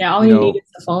 like, Yeah, all you you need know,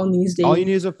 is the phone these all you days.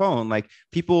 need is a phone. Like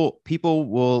people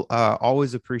will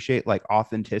always appreciate like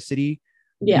authenticity,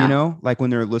 Yeah. like when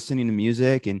they're listening to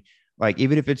music and Like,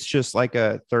 even if it's just like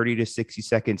a 30 to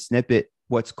 60-second snippet,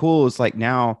 what's cool is like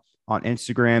now on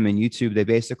Instagram and YouTube, they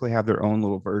basically have their own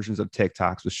little versions of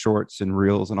TikToks with shorts and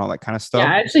reels and all that kind of Yeah, stuff.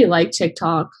 I actually like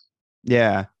TikTok,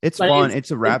 Yeah, it's but fun.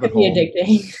 It's a it rabbit can be hole.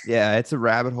 addicting. Yeah, it's a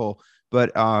rabbit hole.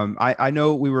 But I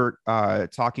know we were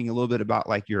talking a little bit about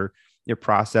like your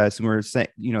process, and we were saying,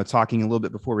 talking a little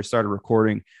bit before we started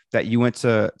recording that you went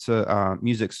to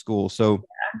music school. So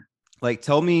like,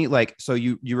 tell me, like, so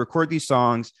you record these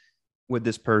songs with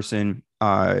this person.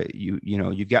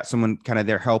 You've got someone kind of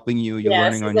there helping you. You're Yeah,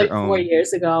 learning this was on your like four own.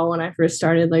 years ago when I first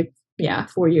started. Like, yeah,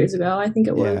 4 years ago, I think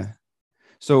it was. Yeah.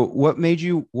 So what made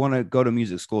you want to go to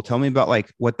music school? Tell me about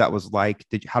like what that was like.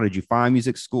 How did you find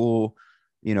music school?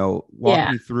 Walk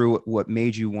Yeah. me through what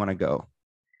made you want to go.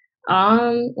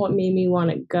 What made me want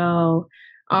to go?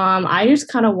 I just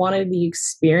kind of wanted the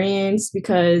experience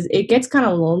because it gets kind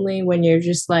of lonely when you're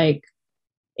just like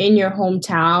in your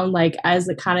hometown, like as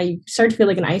a kind of you start to feel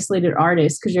like an isolated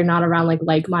artist because you're not around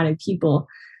like-minded people.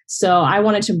 So I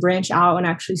wanted to branch out and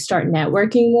actually start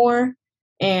networking more.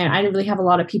 And I didn't really have a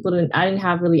lot of people to, I didn't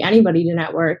have really anybody to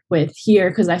network with here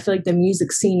because I feel like the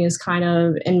music scene is kind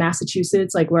of in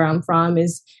Massachusetts, like where I'm from,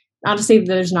 is not to say that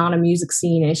there's not a music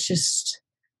scene. It's just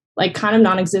like kind of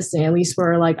non-existent, at least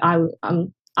where like I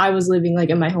was living like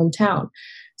in my hometown.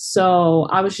 So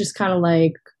I was just kind of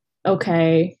like,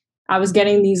 okay, I was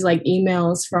getting these like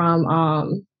emails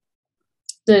from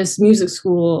this music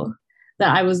school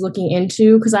that I was looking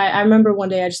into because I remember one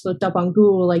day I just looked up on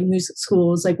Google like music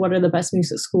schools, like what are the best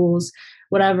music schools,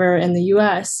 whatever in the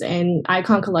US, and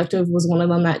Icon Collective was one of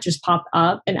them that just popped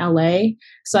up in LA.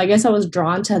 So I guess I was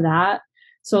drawn to that.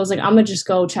 So I was like, I'm gonna just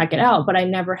go check it out. But I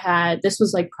never had, this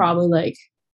was like probably like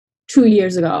 2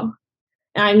 years ago.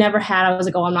 And I never had, I was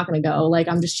like, oh, I'm not gonna go. Like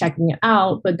I'm just checking it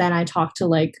out. But then I talked to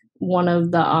like one of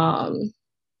the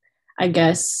I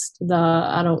guess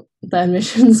the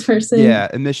admissions person. Yeah,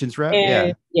 admissions rep. And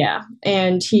Yeah, yeah.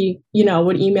 And he,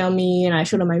 would email me and I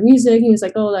showed him my music. He was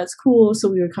like, oh, that's cool. So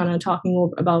we were kind of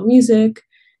talking about music.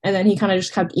 And then he kind of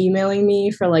just kept emailing me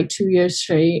for like 2 years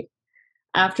straight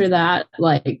after that,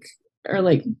 like, or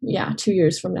like, yeah, 2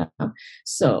 years from now.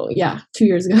 So yeah, 2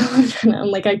 years ago, I'm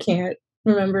like, I can't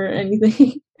remember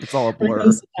anything it's all a when it blur.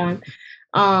 comes to time.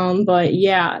 But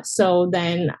yeah, so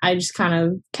then I just kind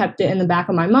of kept it in the back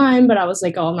of my mind, but I was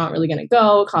like, oh, I'm not really gonna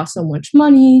go. It costs so much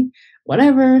money,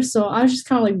 whatever. So I was just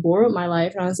kind of like bored with my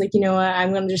life, and I was like, you know what,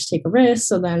 I'm gonna just take a risk.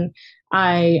 So then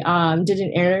I did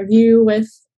an interview with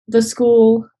the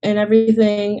school and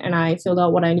everything, and I filled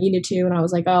out what I needed to, and I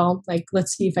was like, oh, like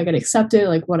let's see if I get accepted,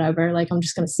 like whatever, like I'm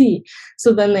just gonna see.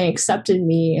 So then they accepted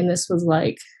me, and this was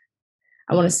like,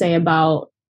 I want to say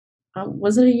about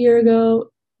was it a year ago?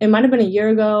 It might have been a year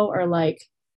ago or like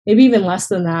maybe even less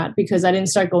than that because I didn't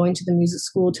start going to the music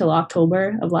school till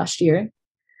October of last year.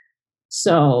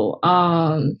 So,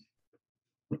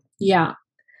 yeah.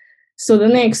 So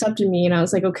then they accepted me and I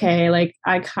was like, okay, like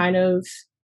I kind of,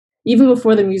 even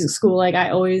before the music school, like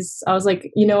I was like,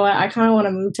 you know what, I kind of want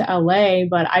to move to LA,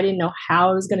 but I didn't know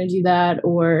how I was going to do that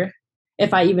or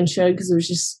if I even should because it was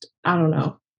just, I don't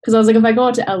know. Because I was like, if I go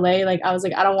out to LA, like I was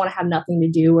like, I don't want to have nothing to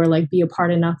do or like be a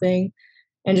part of nothing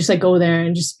and just like go there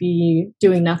and just be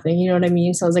doing nothing. You know what I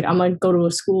mean? So I was like, I'm gonna go to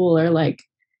a school or like,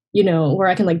 where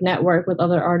I can like network with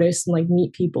other artists and like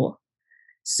meet people.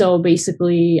 So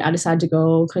basically, I decided to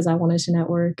go because I wanted to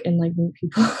network and like meet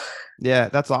people Yeah,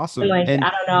 that's and awesome. like And I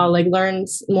don't know, like learn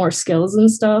more skills and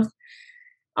stuff.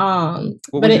 what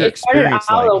But was it, your it started experience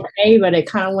out like? okay, but it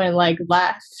kind of went like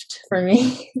left for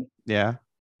me. Yeah,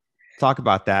 talk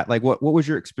about that. Like, what was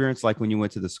your experience like when you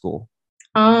went to the school?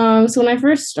 So when I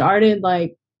first started,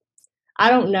 like I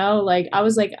don't know. Like I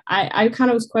was like, I kind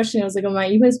of was questioning. I was like, am I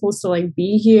even supposed to like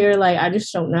be here? Like I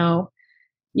just don't know,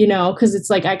 because it's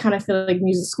like I kind of feel like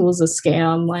music school is a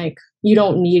scam. Like you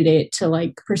don't need it to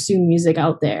like pursue music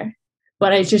out there.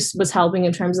 But it just was helping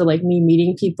in terms of like me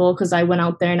meeting people because I went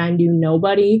out there and I knew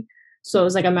nobody. So it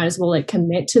was like I might as well like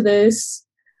commit to this.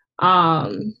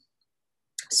 Um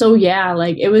so yeah,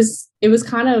 like it was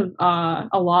kind of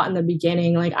a lot in the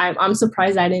beginning. Like I'm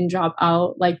surprised I didn't drop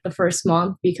out like the first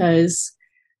month because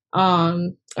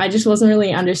I just wasn't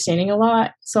really understanding a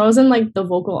lot. So I was in like the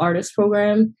vocal artist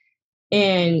program,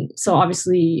 and so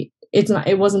obviously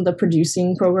it wasn't the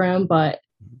producing program, but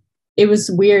it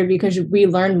was weird because we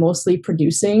learned mostly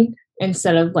producing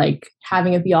instead of like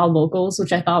having it be all vocals,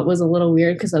 which I thought was a little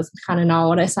weird because that's kind of not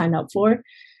what I signed up for.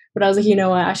 But I was like, you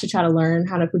know what, I should try to learn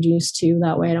how to produce too.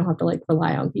 That way I don't have to like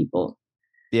rely on people.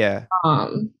 Yeah,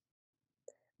 Um,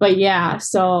 but yeah,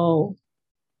 so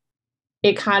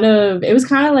it was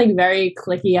kind of like very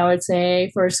clicky, I would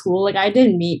say, for school. Like I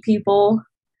did meet people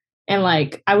And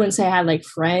like, I wouldn't say I had like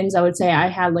friends, I would say I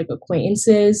had like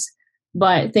acquaintances,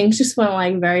 but things just went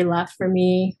like very left for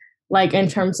me, like in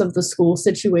terms of the school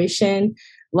situation.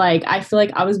 Like, I feel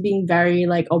like I was being very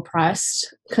like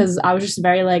oppressed because I was just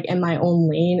very like in my own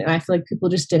lane. And I feel like people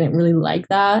just didn't really like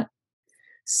that.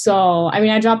 So, I mean,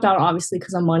 I dropped out obviously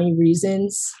because of money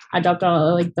reasons. I dropped out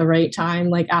at like the right time,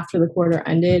 like after the quarter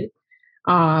ended.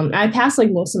 I passed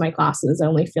like most of my classes. I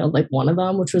only failed like one of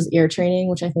them, which was ear training,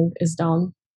 which I think is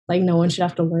dumb. Like no one should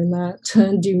have to learn that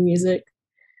to do music.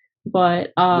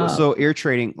 But Well, so ear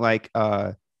training, like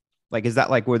is that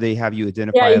like where they have you yeah,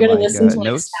 identify you got to like listen to like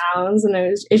notes? sounds, and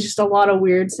it's just a lot of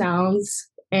weird sounds.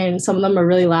 And some of them are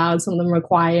really loud, some of them are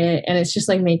quiet, and it's just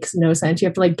like makes no sense. You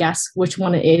have to like guess which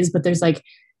one it is, but there's like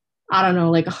I don't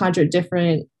know, like 100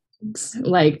 different,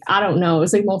 like I don't know. It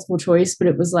was like multiple choice, but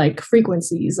it was like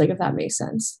frequencies, like if that makes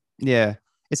sense. Yeah.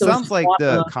 It So it's sounds just a like lot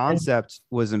the of, concept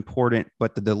was important,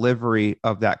 but the delivery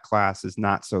of that class is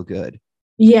not so good.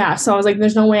 yeah. So I was like,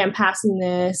 there's no way I'm passing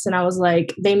this, and I was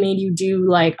like, they made you do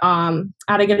like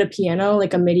how to get a piano,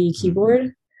 like a MIDI Mhm.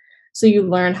 keyboard. So you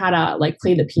learn how to like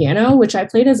play the piano, which I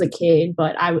played as a kid,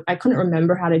 but I couldn't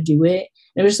remember how to do it.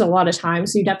 It was just a lot of time.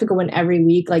 So you'd have to go in every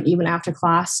week, like even after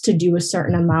class, to do a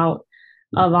certain amount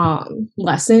of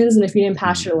lessons. And if you didn't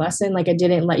pass Mhm. your lesson, like it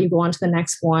didn't let you go on to the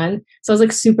next one. So I was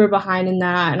like super behind in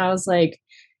that. And I was like,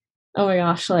 oh my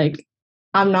gosh, like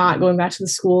I'm not going back to the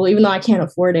school, even though I can't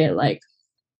afford it, like,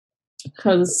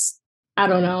 because I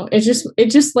don't know. It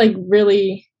just like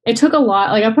really it took a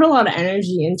lot. Like I put a lot of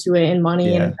energy into it and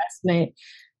money and Yeah. investment.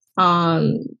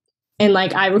 Um and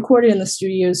like I recorded in the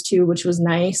studios too, which was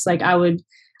nice. Like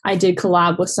I did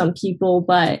collab with some people,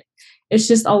 but it's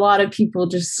just a lot of people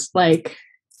just like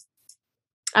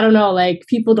I don't know, like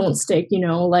people don't stick, you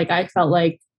know? Like I felt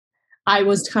like I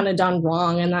was kind of done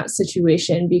wrong in that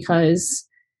situation because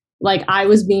like I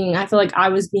feel like I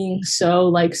was being so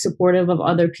like supportive of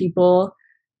other people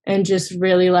and just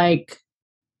really like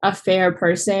a fair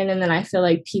person, and then I feel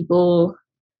like people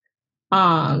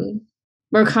um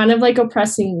were kind of like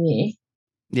oppressing me.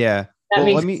 Yeah. That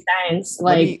Well, makes sense.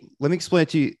 let Like me let me explain it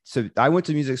to you. So I went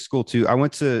to music school too.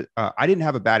 I didn't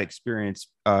have a bad experience.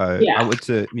 I yeah. went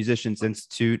to Musicians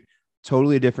Institute,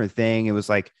 totally a different thing. It was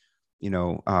like,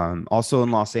 also in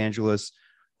Los Angeles.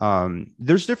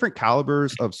 There's different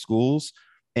calibers of schools.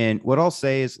 And what I'll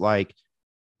say is like,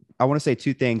 I want to say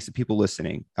two things to people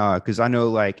listening, because I know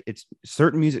like it's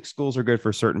certain music schools are good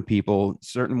for certain people,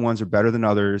 certain ones are better than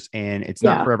others, and it's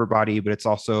not Yeah. for everybody. But it's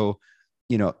also,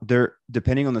 there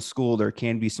depending on the school, there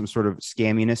can be some sort of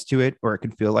scamminess to it, or it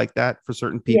can feel like that for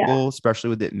certain Yeah. people,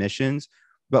 especially with admissions.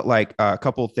 But like a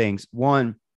couple of things.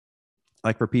 One,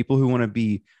 like for people who want to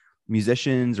be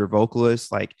musicians or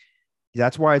vocalists, like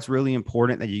that's why it's really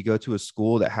important that you go to a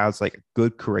school that has like a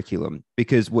good curriculum,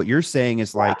 because what you're saying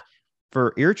is Yeah. like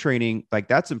for ear training, like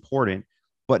that's important,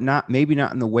 but not maybe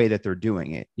not in the way that they're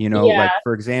doing it. Like Yeah.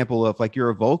 for example, if like you're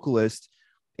a vocalist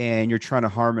and you're trying to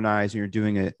harmonize and you're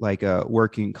doing it like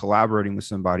working, collaborating with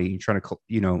somebody, you're trying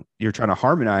to, you're trying to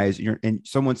harmonize, and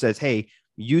someone says, hey,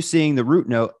 you sing the root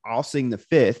note, I'll sing the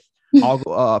fifth, I'll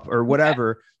go up or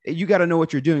whatever. You got to know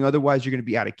what you're doing. Otherwise, you're going to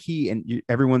be out of key, and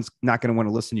everyone's not going to want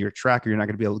to listen to your track, or you're not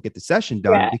going to be able to get the session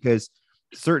done, Yeah. because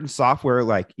certain software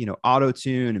like, Auto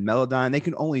Tune and Melodyne, they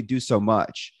can only do so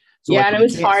much. So Yeah, like and it you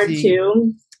was can't hard see.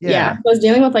 too. Yeah. Yeah. I was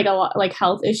dealing with like a lot like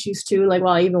health issues too, like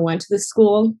while I even went to the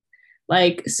school.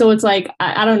 Like so it's like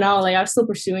I don't know, like I was still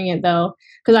pursuing it though,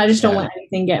 because I just don't Yeah. want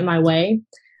anything get in my way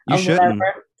You of shouldn't.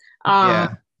 whatever. Um,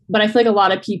 Yeah. but I feel like a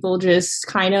lot of people just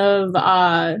kind of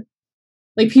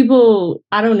like people,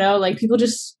 I don't know, like people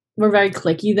just were very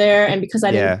clicky there. And because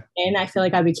I didn't Yeah. get in, I feel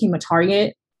like I became a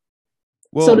target,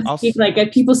 so Well, to speak. Like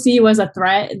if people see you as a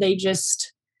threat, they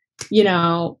just, you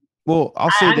know,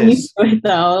 I'll say I'm used this. to it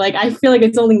though. Like I feel like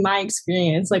it's only my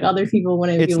experience. Like other people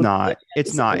wouldn't be It's able to get not.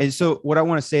 It's not. that. And so what I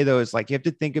want to say though is like you have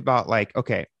to think about like,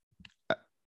 okay,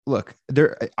 look,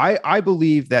 I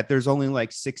believe that there's only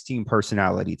like 16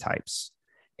 personality types.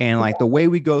 And like the way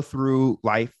we go through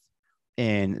life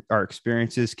and our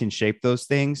experiences can shape those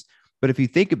things. But if you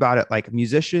think about it, like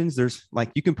musicians, there's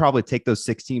like you can probably take those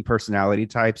 16 personality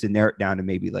types and narrow it down to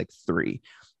maybe like three.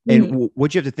 And Mhm.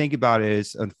 what you have to think about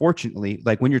is, unfortunately,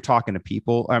 like when you're talking to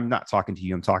people, I'm not talking to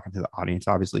you, I'm talking to the audience,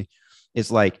 obviously.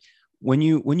 It's like when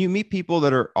you meet people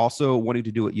that are also wanting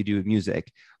to do what you do with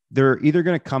music, they're either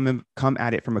going to come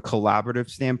at it from a collaborative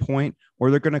standpoint,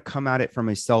 or they're going to come at it from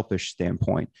a selfish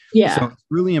standpoint. So Yeah. it's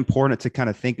really important to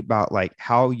kind of think about like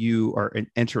how you are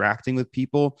interacting with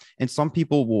people. And some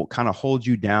people will kind of hold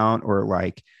you down, or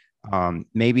like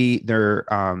maybe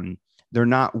they're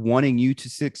not wanting you to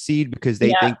succeed because they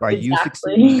Yeah, think by you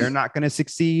succeeding, exactly. they're not going to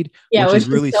succeed, Yeah, which which is is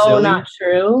really so not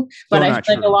silly. true. But So I feel not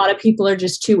like a true. lot of people are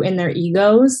just too in their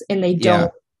egos and they don't Yeah.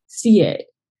 see it,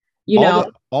 you all know?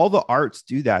 the all the arts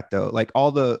do that though, like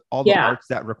all the Yeah. arts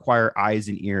that require eyes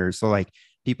and ears, so like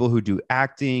people who do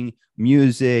acting,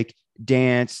 music,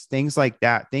 dance, things like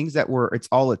that, things that were it's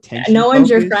all attention No one's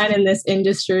your friend focused. in this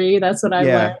industry. That's what I've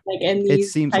learned. Yeah, Like in it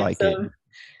these seems types like it. of,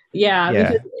 yeah,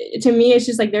 because Yeah. to me, it's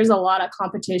just like there's a lot of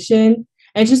competition.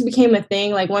 And it just became a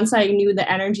thing. Like once I knew the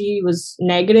energy was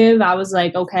negative, I was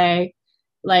like, okay,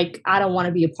 like I don't want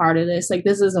to be a part of this. Like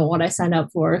this isn't what I signed up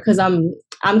for because I'm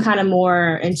kind of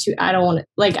more into I don't want to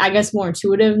like I guess more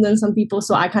intuitive than some people.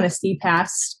 So I kind of see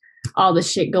past all the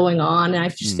shit going on. And I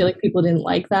just feel Mm. like people didn't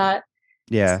like that.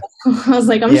 Yeah. I was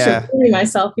like, I'm just Yeah. removing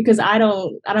myself because I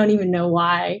don't even know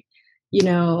why,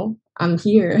 I'm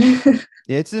here.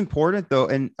 It's important though,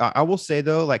 and I will say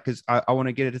though, like, because I want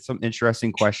to get into some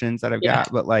interesting questions that I've Yeah.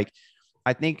 got, but like,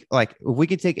 I think like if we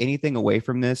could take anything away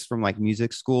from this, from like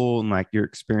music school and like your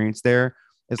experience there,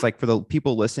 it's like for the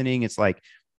people listening, it's like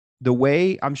the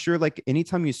way I'm sure like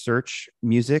anytime you search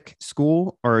music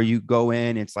school or you go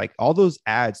in, it's like all those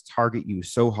ads target you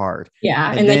so hard,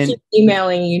 Yeah. and And they then keep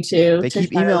emailing you too they to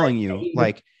keep try to like emailing get you you.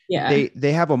 like Yeah,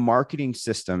 they have a marketing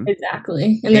system.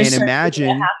 exactly. And there's And certain people that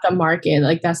imagine have to market,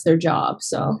 like that's their job.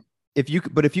 So if you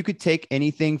could take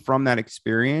anything from that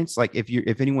experience, like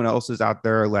if anyone else is out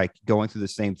there like going through the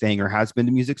same thing or has been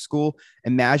to music school,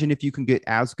 imagine if you can get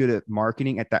as good at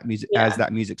marketing at that music as yeah.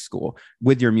 that music school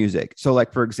with your music. So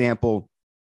like for example,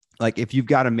 like if you've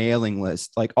got a mailing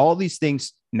list, like all these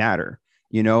things matter,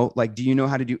 like do you know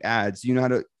how to do ads, do you know how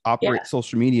to Yeah. operate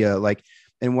social media, like,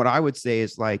 and what I would say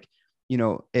is like,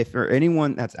 if for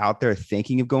anyone that's out there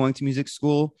thinking of going to music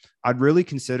school, I'd really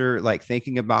consider like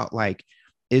thinking about like,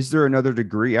 is there another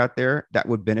degree out there that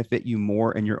would benefit you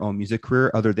more in your own music career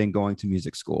other than going to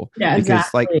music school? Yeah, Because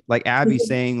exactly. like Abby's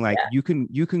saying, like Yeah.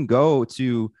 you can go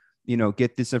to,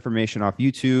 get this information off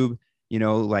YouTube.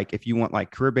 Like if you want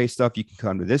like career-based stuff, you can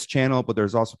come to this channel, but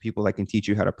there's also people that can teach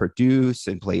you how to produce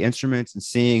and play instruments and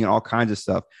sing and all kinds of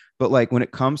stuff. But like when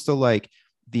it comes to like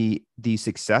the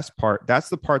success part, that's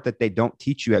the part that they don't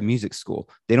teach you at music school.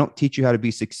 They don't teach you how to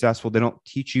be successful. They don't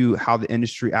teach you how the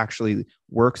industry actually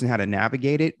works and how to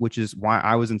navigate it, which is why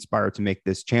I was inspired to make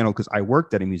this channel, because I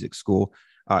worked at a music school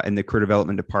in the career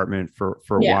development department for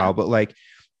a Yeah. while.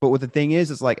 But what the thing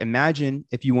is like, imagine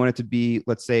if you wanted to be,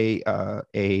 let's say,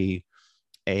 a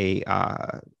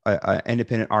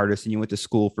independent artist and you went to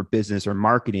school for business or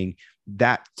marketing.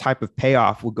 That type of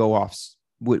payoff would go off,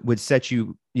 would set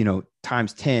you,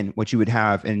 times 10 what you would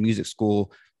have in music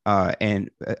school, and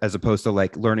as opposed to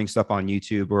like learning stuff on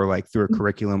YouTube or like through a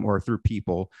curriculum or through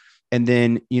people. And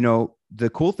then, the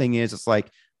cool thing is it's like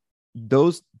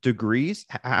those degrees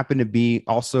happen to be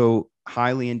also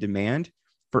highly in demand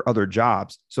for other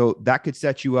jobs. So that could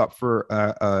set you up for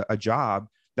a job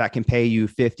that can pay you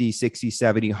 50, 60,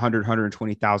 70, 100,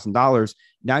 $120,000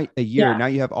 now a year. Yeah. Now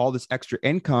you have all this extra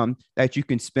income that you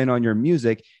can spend on your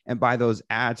music and buy those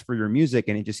ads for your music.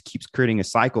 And it just keeps creating a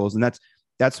cycles. And that's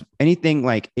anything,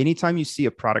 like anytime you see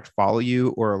a product follow you,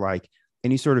 or like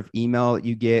any sort of email that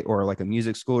you get, or like a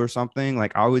music school or something,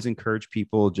 like I always encourage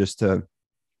people just to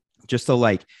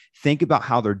like think about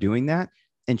how they're doing that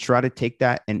and try to take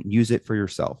that and use it for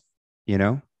yourself, you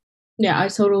know? Yeah, I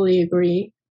totally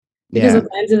agree. Because Yeah. at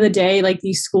the end of the day, like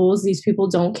these schools, these people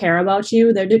don't care about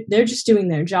you. They're just doing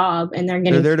their job and they're They're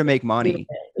getting there to make paid. money.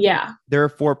 Yeah, They're a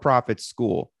for-profit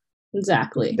school.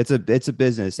 exactly. It's a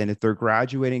business. And if they're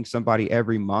graduating somebody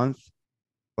every month,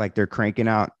 like they're cranking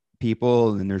out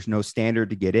people and there's no standard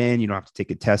to get in, you don't have to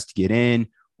take a test to get in,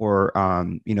 or,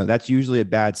 that's usually a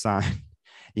bad sign.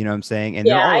 You know what I'm saying? And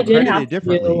they're Yeah, all I did have accredited to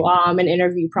do differently. an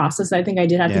interview process. I think I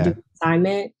did have to do Yeah. an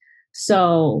assignment.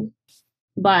 So,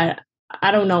 but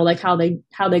I don't know like how they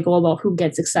go about who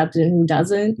gets accepted and who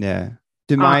doesn't. Yeah.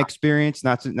 To Uh, my experience,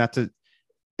 not to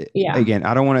yeah, again,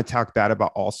 I don't want to talk bad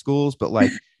about all schools, but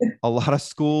like a lot of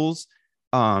schools,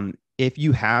 if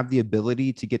you have the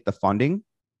ability to get the funding,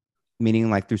 meaning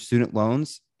like through student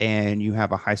loans, and you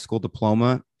have a high school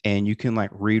diploma and you can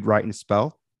like read, write, and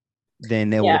spell,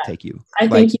 then they yeah. will take you. I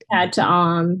think Like, you had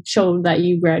to show that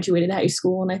you graduated high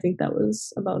school, and I think that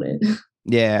was about it.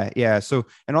 yeah, yeah. So,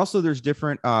 and also there's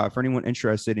different, for anyone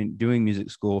interested in doing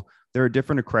music school, there are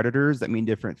different accreditors that mean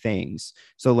different things.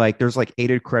 So like there's like 8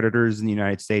 accreditors in the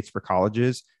United States for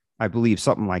colleges, I believe,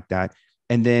 something like that.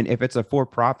 And then if it's a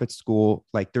for-profit school,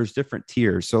 like there's different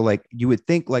tiers. So like you would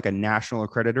think like a national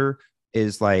accreditor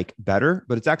is like better,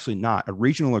 but it's actually not. A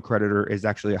regional accreditor is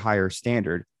actually a higher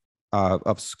standard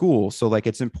of school. So like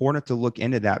it's important to look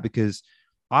into that, because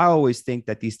I always think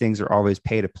that these things are always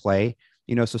pay to play,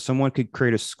 so someone could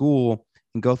create a school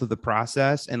and go through the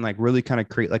process and like really kind of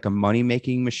create like a money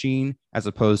making machine as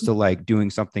opposed to like doing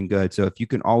something good. So if you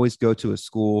can always go to a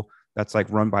school that's like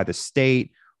run by the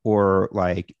state or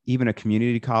like even a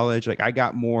community college, like I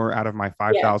got more out of my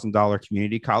 $5,000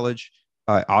 community college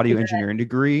audio engineering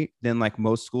degree than like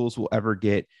most schools will ever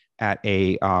get at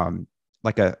a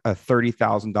like a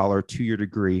 $30,000 2-year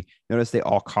degree. Notice they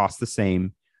all cost the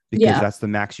same because that's the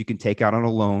max you can take out on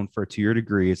a loan for a 2-year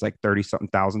degree. It's like 30 something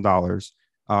 $1,000.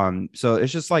 So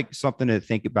it's just like something to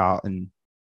think about. And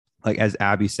like, as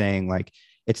Abby's saying, like,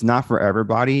 it's not for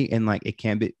everybody and like, it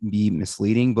can be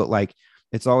misleading, but like,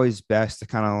 it's always best to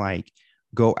kind of like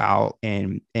go out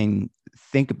and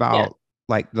think about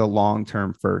like the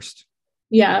long-term first.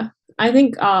 Yeah. I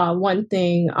think one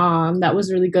thing that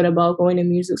was really good about going to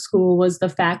music school was the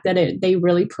fact that they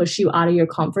really push you out of your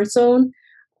comfort zone.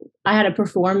 I had to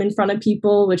perform in front of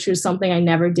people, which was something I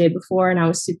never did before, and I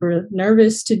was super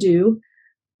nervous to do.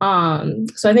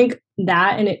 So I think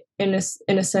that in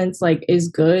a sense like is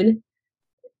good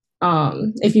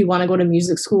if you want to go to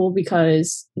music school,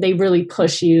 because they really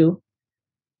push you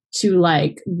to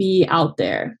like be out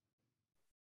there.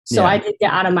 So I did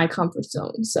get out of my comfort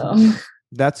zone. So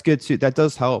that's good too. That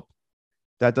does help.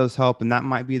 And that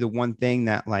might be the one thing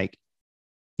that like,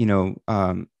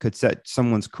 could set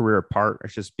someone's career apart.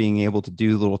 It's just being able to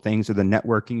do little things or the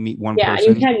networking, meet one person. Yeah,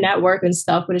 you can network and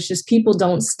stuff, but it's just people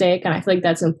don't stick. And I feel like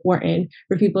that's important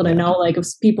for people to know. Like if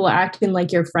people are acting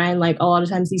like your friend, like a lot of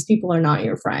times these people are not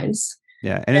your friends.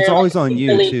 Yeah. And it's always on you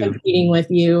really too. Competing with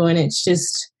you. And it's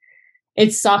just,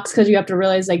 it sucks because you have to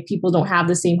realize like people don't have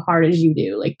the same heart as you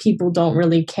do. Like people don't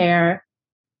really care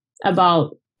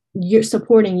about you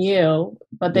supporting you,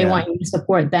 but they want you to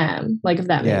support them. Like if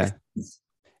that makes sense.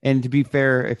 And to be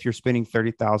fair, if you're spending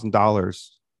 $30,000,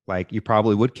 like you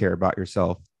probably would care about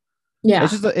yourself. Yeah.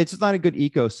 It's just not a good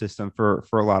ecosystem for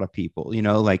a lot of people,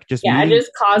 like just. Yeah. It just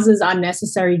causes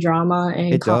unnecessary drama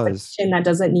and competition that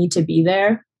doesn't need to be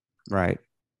there. Right.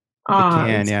 It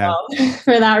can, so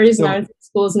for that reason, I would say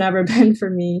school's never been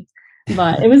for me,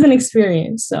 but it was an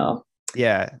experience. So.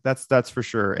 Yeah, that's for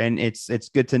sure. And it's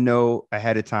good to know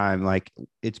ahead of time. Like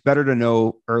it's better to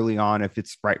know early on if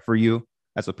it's right for you,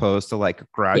 as opposed to like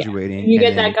graduating. You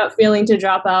get that gut feeling to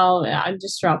drop out. I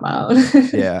just drop out.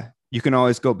 Yeah. You can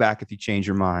always go back if you change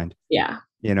your mind. Yeah.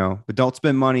 But don't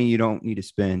spend money you don't need to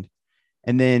spend.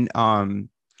 And then,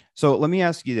 so let me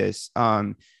ask you this,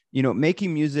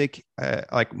 making music,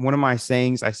 like one of my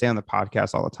sayings I say on the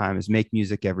podcast all the time is make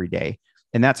music every day.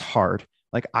 And that's hard.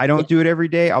 Like I don't do it every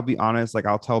day. I'll be honest. Like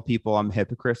I'll tell people I'm a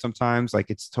hypocrite sometimes. Like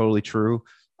it's totally true.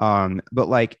 But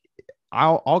like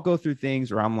I'll go through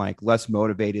things where I'm like less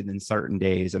motivated than certain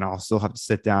days, and I'll still have to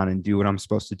sit down and do what I'm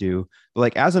supposed to do. But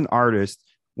like as an artist,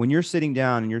 when you're sitting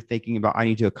down and you're thinking about, I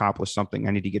need to accomplish something,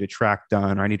 I need to get a track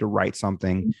done, or I need to write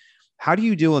something. How do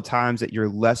you deal with times that you're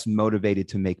less motivated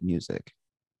to make music?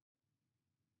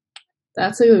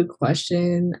 That's a good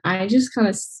question. I just kind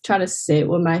of try to sit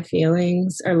with my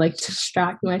feelings or like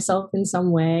distract myself in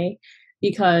some way,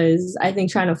 because I think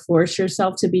trying to force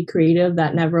yourself to be creative,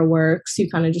 that never works. You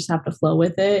kind of just have to flow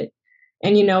with it.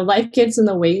 And, life gets in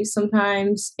the way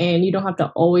sometimes, and you don't have to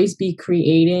always be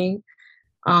creating.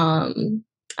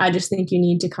 I just think you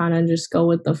need to kind of just go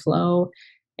with the flow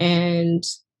and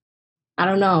I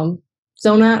don't know,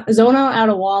 zone out at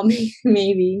a wall,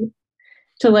 maybe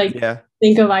to like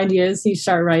think of ideas you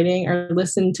start writing, or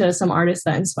listen to some artists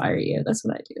that inspire you. That's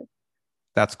what I do.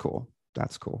 That's cool.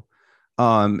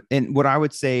 And what I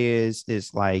would say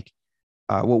is like,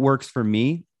 what works for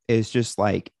me is just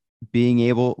like being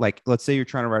able, like, let's say you're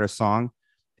trying to write a song.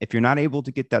 If you're not able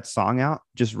to get that song out,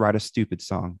 just write a stupid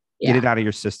song. Get it out of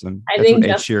your system. That's what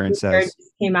Ed Sheeran says.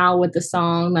 Came out with the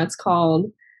song that's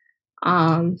called,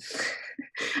 I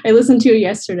listened to it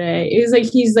yesterday. It was like,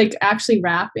 he's like actually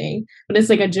rapping, but it's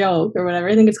like a joke or whatever.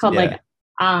 I think it's called like,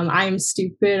 I'm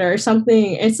stupid or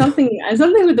something. It's something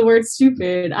with the word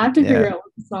stupid. I have to figure out what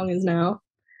the song is now.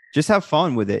 Just have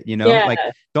fun with it, like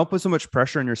don't put so much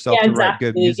pressure on yourself to write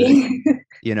good music.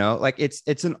 Like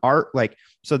it's an art, like,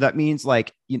 so that means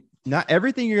like not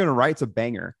everything you're going to write's a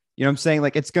banger. You know what I'm saying?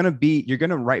 Like you're going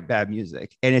to write bad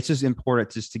music, and it's just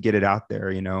important just to get it out there,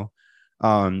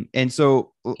 And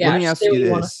so let me ask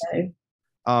you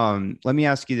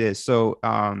this. So,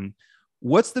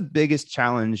 what's the biggest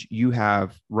challenge you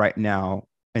have right now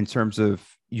in terms of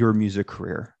your music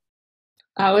career?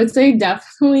 I would say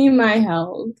definitely my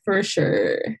health, for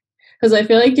sure. Because I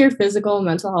feel like your physical and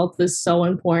mental health is so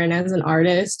important as an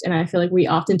artist. And I feel like we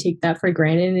often take that for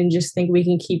granted and just think we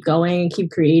can keep going and keep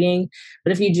creating.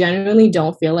 But if you genuinely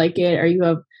don't feel like it, or you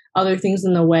have other things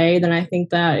in the way, then I think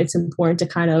that it's important to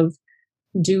kind of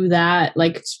do that,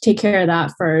 like take care of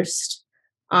that first.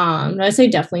 I'd say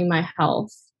definitely my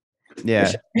health. For Yeah.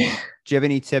 sure. Do you have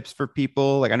any tips for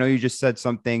people? Like, I know you just said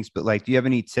some things, but like, do you have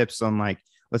any tips on like,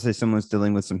 let's say someone's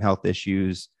dealing with some health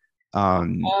issues,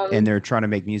 and Um, they're trying to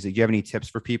make music. Do you have any tips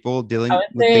for people I dealing would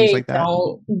with things say like that?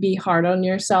 don't be hard on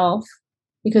yourself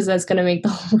because that's going to make the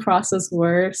whole process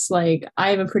worse. Like,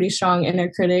 I have a pretty strong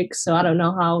inner critic, so I don't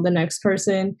know how the next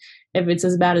person, if it's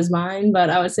as bad as mine, but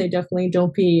I would say definitely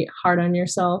don't be hard on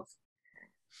yourself.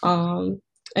 Um,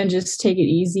 and just take it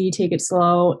easy, take it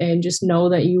slow, and just know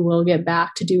that you will get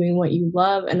back to doing what you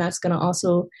love. And that's going to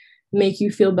also make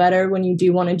you feel better when you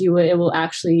do want to do it. It will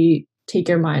actually take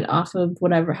your mind off of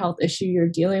whatever health issue you're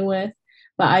dealing with.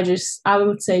 But I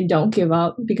would say don't give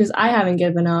up because I haven't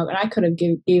given up and I could have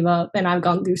gave up and I've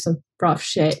gone through some rough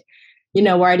shit,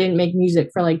 where I didn't make music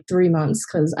for like 3 months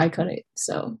because I couldn't.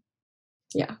 So,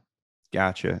 yeah.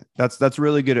 Gotcha. That's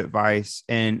really good advice.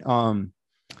 And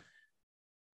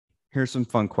here's some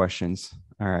fun questions.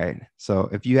 All right. So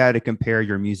if you had to compare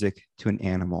your music to an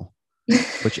animal,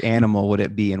 which animal would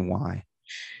it be and why?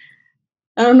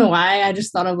 I don't know why. I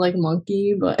just thought of like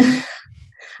monkey, but I That's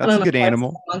don't a know good why I said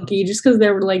animal. monkey, just because they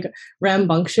were like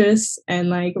rambunctious and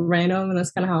like random, and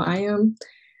that's kind of how I am,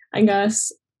 I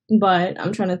guess. But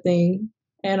I'm trying to think.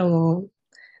 Animal.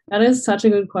 That is such a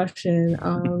good question.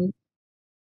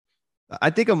 I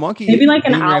think a monkey Maybe like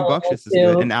an being owl rambunctious is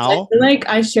good. too. An 'Cause I owl? feel like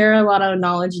I share a lot of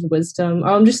knowledge and wisdom, or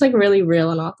I'm just like really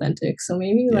real and authentic. So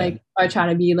maybe Yeah, like I try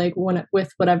to be like one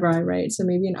with whatever I write. So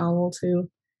maybe an owl too.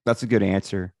 that's a good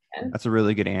answer. Yeah. That's a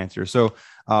really good answer. So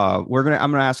I'm gonna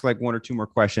ask like one or two more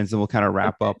questions and we'll kind of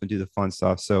wrap Okay. up and do the fun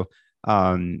stuff. So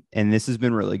and this has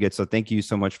been really good. So thank you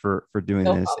so much for doing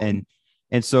No this. problem. And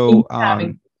Thank you so for having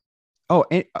me. oh,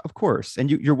 and of course, and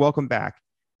you're welcome back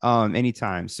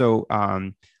anytime. So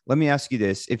let me ask you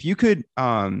this. If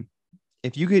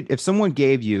someone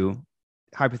gave you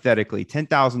hypothetically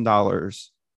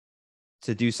 $10,000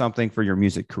 to do something for your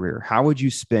music career, how would you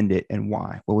spend it and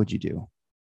why? What would you do?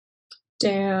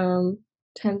 Damn,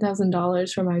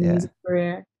 $10,000 for my Yeah. music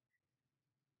career.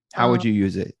 How Um, would you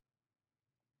use it?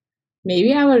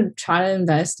 Maybe I would try to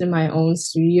invest in my own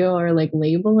studio or like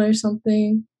label or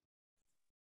something.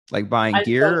 Like buying I just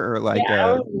don't, gear or yeah, like I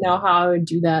don't know how I would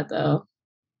do that though.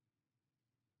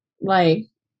 Like,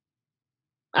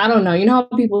 I don't know. You know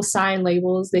how people sign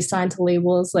labels? They sign to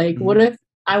labels. Like, what mhm. if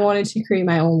I wanted to create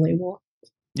my own label?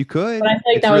 You But I could. feel like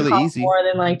It's that would really cost easy. more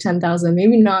than like 10,000.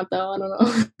 Maybe not though. I don't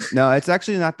know. No, it's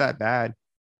actually not that bad.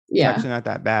 It's Yeah. actually not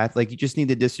that bad. Like you just need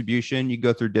the distribution. You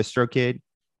go through DistroKid,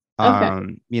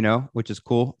 Okay. which is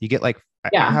cool. You get like I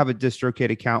Yeah. have a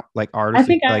DistroKid account, like I artists,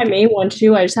 think I like made one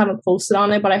too. I just haven't posted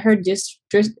on it, but I heard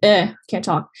can't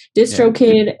talk. yeah,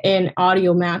 DistroKid and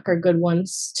Audio Mac are good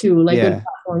ones too, like good yeah.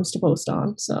 platforms to post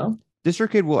on. So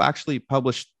DistroKid will actually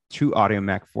publish to Audio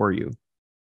Mac for you,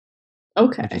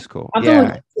 which okay. is cool. I'll have to look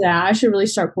Yeah, into that. I should really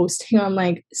start posting on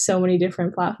like so many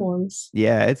different platforms.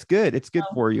 yeah. It's good. It's good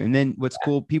for you. And then what's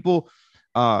cool, people,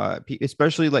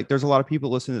 especially like there's a lot of people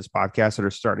listening to this podcast that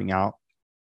are starting out,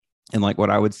 and like what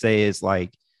I would say is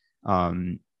like,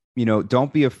 um,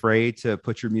 don't be afraid to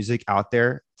put your music out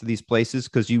there to these places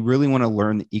because you really want to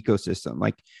learn the ecosystem.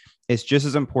 Like it's just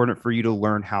as important for you to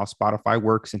learn how Spotify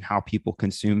works and how people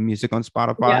consume music on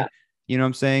Spotify. Yeah. You know what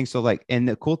I'm saying? So like, and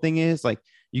the cool thing is like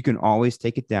you can always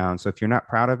take it down. So if you're not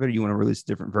proud of it, you want to release a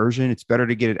different version, it's better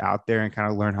to get it out there and kind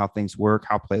of learn how things work,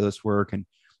 how playlists work, and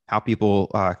how people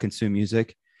consume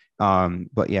music.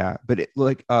 But yeah, but it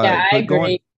like Yeah, I but going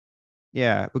agree.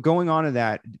 yeah, but going on to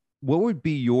that, what would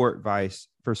be your advice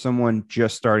for someone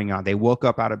just starting out? They woke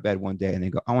up out of bed one day and they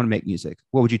go, I want to make music.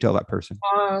 What would you tell that person?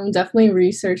 Definitely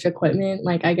research equipment.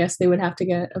 Like I guess they would have to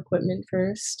get equipment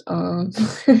first. I'm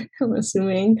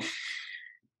assuming.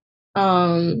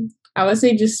 I would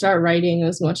say just start writing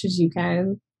as much as you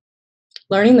can.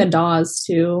 Learning the DAWs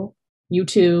too.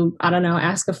 YouTube, I don't know,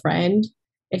 ask a friend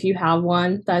if you have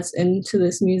one that's into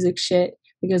this music shit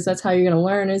because that's how you're gonna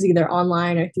learn is either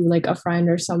online or through like a friend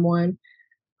or someone.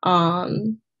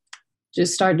 Um,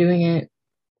 just start doing it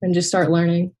and just start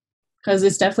learning because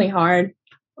it's definitely hard.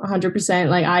 100%.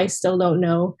 Like I still don't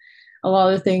know a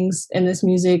lot of things in this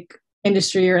music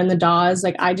industry or in the DAWs.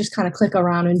 Like I just kind of click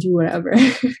around and do whatever.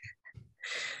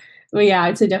 But yeah,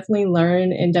 I'd say definitely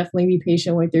learn and definitely be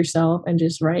patient with yourself and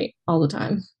just write all the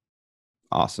time.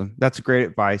 Awesome. That's great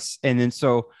advice. And then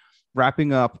so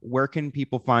wrapping up, where can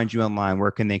people find you online?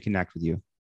 Where can they connect with you?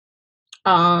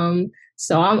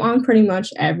 So I'm on pretty much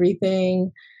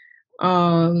everything.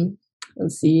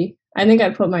 Let's see. I think I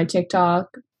put my TikTok.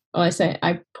 Well,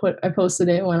 I posted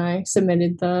it when I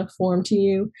submitted the form to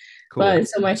you. Cool. But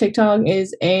so my TikTok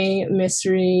is a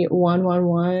mystery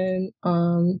 111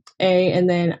 a and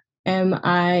then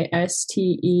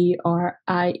MISTERIE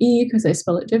because I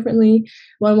spell it differently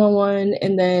 111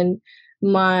 and then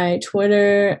my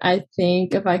Twitter I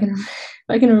think if I can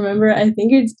remember I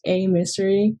think it's a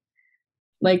mystery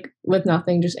like with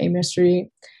nothing just a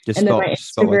mystery Just and then my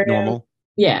spell like Instagram normal.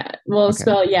 yeah well Okay.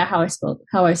 spell yeah how I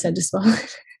said to spell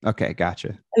it Okay,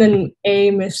 gotcha. and then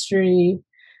a mystery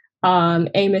and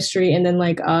then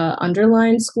like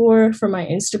underline score for my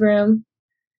Instagram.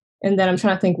 And then I'm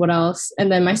trying to think what else.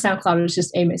 And then my SoundCloud is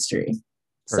just a mystery.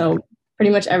 So Perfect.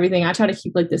 pretty much everything. I try to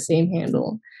keep like the same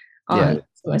handle on Yeah.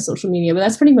 my social media, but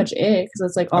that's pretty much it because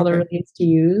that's like all there Okay. really is to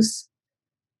use.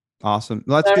 Awesome.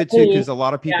 Well, that's But good too, because a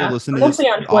lot of people yeah, listen I'm to this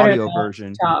mostly on Twitter, audio though,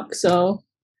 version. TikTok, so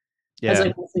that's Yeah,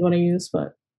 like mostly what I use.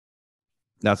 But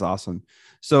that's awesome.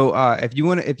 So if you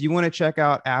want to check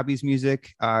out Abby's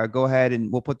music, go ahead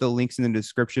and we'll put the links in the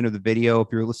description of the video. If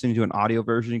you're listening to an audio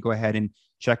version, go ahead and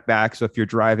check back. So if you're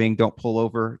driving, don't pull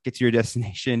over, get to your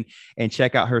destination and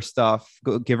check out her stuff.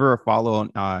 Go give her a follow on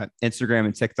Instagram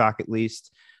and TikTok at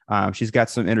least. She's got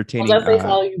some entertaining. I'll definitely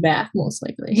follow you back, most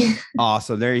likely.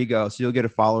 Awesome. There you go. So you'll get a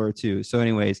follower too. So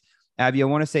anyways, Abby, I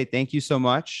want to say thank you so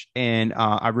much. And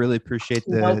I really appreciate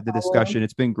the discussion.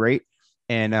 It's been great.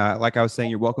 And like I was saying,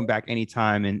 you're welcome back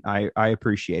anytime. And I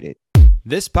appreciate it.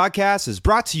 This podcast is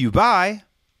brought to you by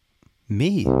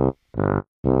me.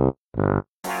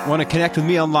 Want to connect with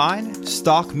me online?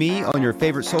 Stalk me on your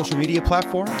favorite social media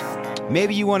platform?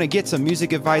 Maybe you want to get some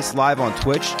music advice live on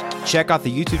Twitch? Check out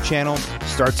the YouTube channel,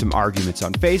 start some arguments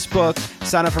on Facebook,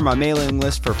 sign up for my mailing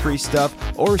list for free stuff,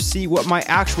 or see what my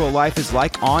actual life is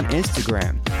like on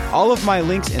Instagram. All of my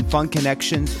links and fun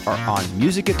connections are on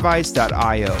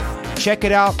musicadvice.io. Check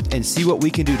it out and see what we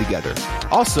can do together.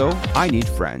 Also, I need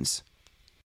friends.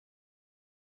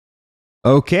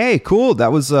 Okay, cool.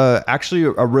 That was actually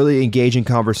a really engaging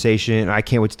conversation. I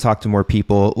can't wait to talk to more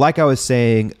people. Like I was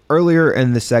saying earlier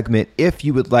in the segment, if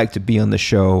you would like to be on the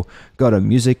show, go to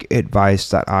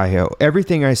musicadvice.io.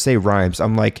 Everything I say rhymes.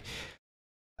 I'm like,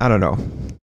 I don't know.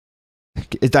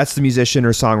 If that's the musician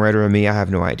or songwriter in me, I have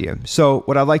no idea. So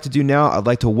what I'd like to do now, I'd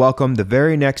like to welcome the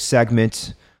very next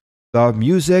segment, the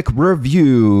music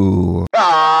review.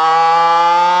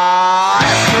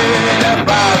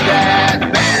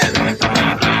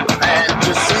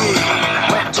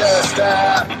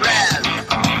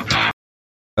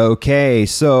 Okay,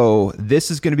 so this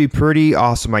is going to be pretty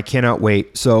awesome. I cannot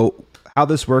wait. So how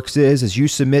this works is you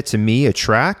submit to me a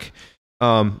track.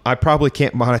 I probably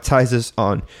can't monetize this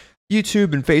on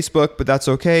YouTube and Facebook, but that's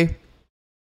okay.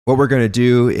 What we're going to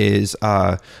do is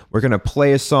we're going to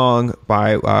play a song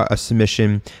by a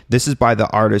submission. This is by the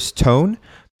artist Tone.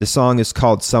 The song is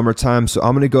called Summertime. So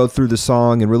I'm going to go through the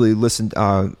song and really listen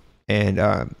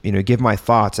and give my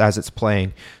thoughts as it's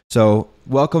playing. So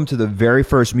welcome to the very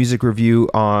first music review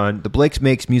on the Blake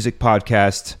Makes Music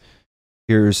podcast.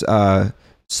 Here's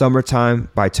Summertime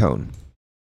by Tone.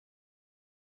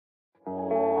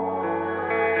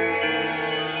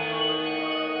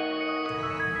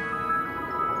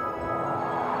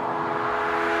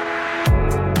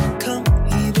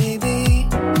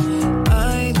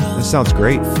 This sounds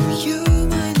great.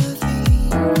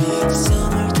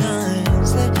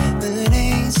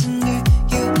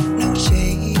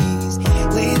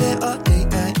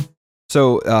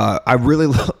 So I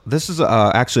really this is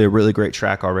actually a really great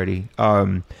track already.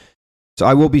 So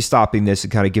I will be stopping this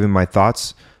and kind of giving my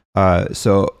thoughts.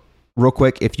 So real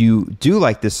quick, if you do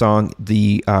like this song,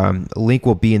 the link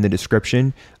will be in the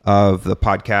description of the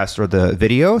podcast or the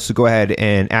video. So go ahead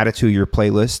and add it to your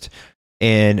playlist.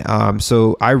 And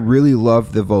so I really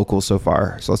love the vocals so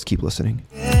far. So let's keep listening.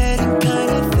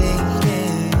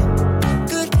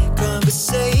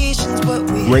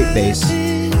 Great bass.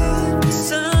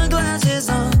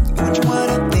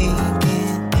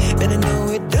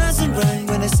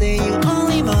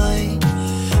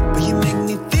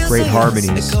 Great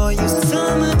harmonies.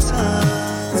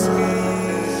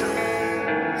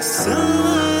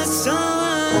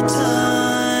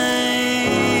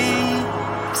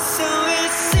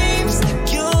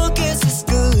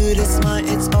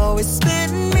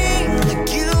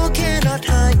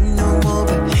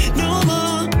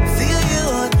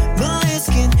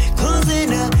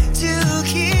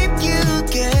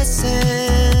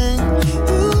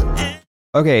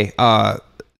 Okay, I'm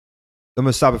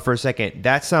gonna stop it for a second.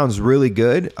 That sounds really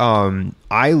good.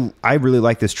 I really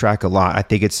like this track a lot. I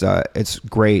think it's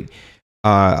great.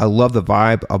 I love the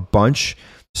vibe a bunch.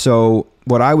 So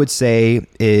what I would say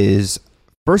is,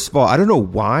 first of all, I don't know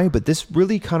why, but this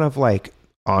really kind of like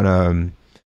on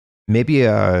maybe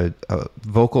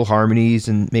vocal harmonies,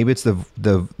 and maybe it's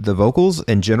the vocals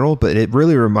in general, but it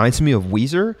really reminds me of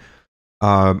Weezer.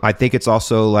 I think it's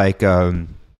also like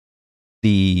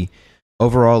the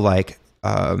overall like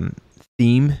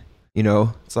theme. You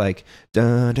know, it's like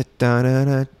dun dun dun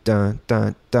dun dun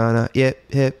dun dun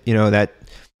hip hip. You know, that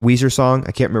Weezer song.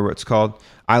 I can't remember what it's called.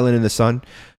 Island in the Sun.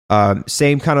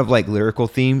 Same kind of like lyrical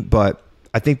theme, but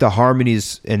I think the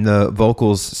harmonies and the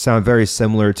vocals sound very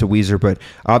similar to Weezer, but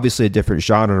obviously a different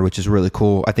genre, which is really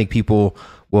cool. I think people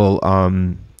will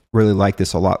really like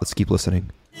this a lot. Let's keep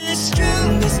listening. It's true,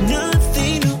 there's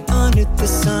nothing new under the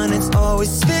sun. It's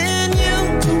always been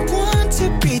you. Don't want to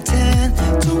pretend,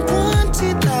 don't want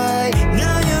to lie.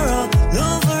 Now you're all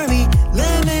over me.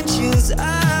 Lemon juice,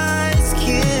 ice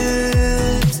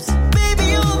cubes.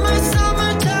 Baby, you're my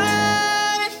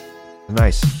summertime.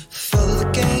 Nice. Follow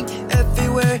the gang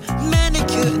everywhere.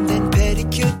 Manicure and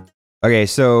pedicure. Okay,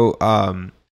 so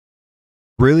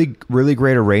really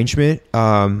great arrangement.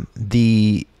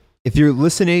 If you're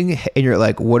listening and you're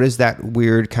like, what is that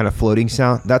weird kind of floating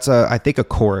sound? That's I think a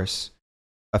chorus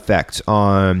effect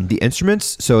on the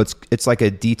instruments. So it's like a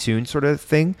detune sort of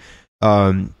thing.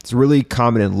 It's really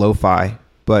common in lo-fi,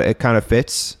 but it kind of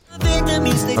fits.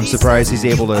 I'm surprised he's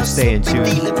able to stay in tune.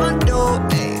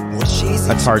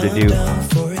 That's hard to do.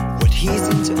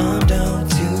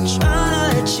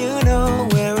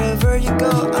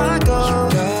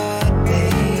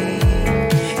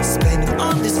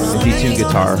 Detune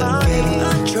guitar.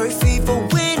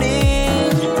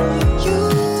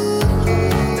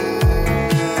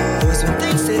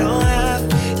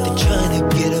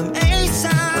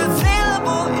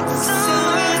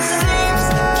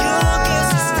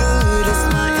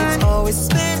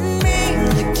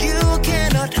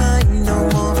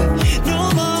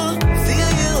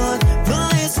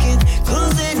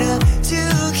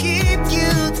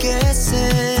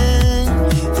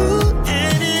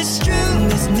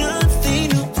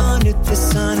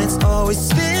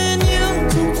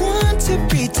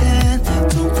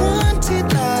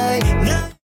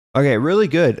 Okay, really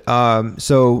good.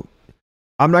 So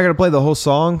I'm not gonna play the whole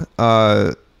song.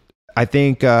 I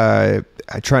think I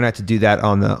try not to do that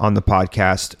on the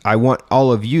podcast. I want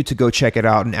all of you to go check it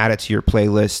out and add it to your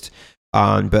playlist.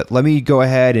 But let me go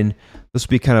ahead, and this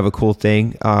will be kind of a cool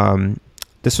thing.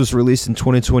 This was released in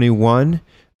 2021.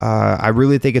 I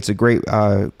really think it's a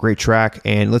great track.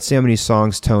 And let's see how many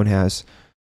songs Tone has.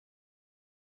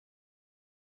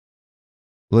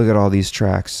 Look at all these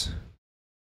tracks.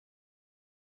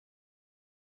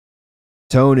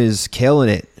 Tone is killing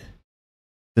it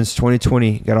since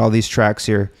 2020. Got all these tracks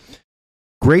here.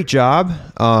 Great job.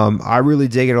 I really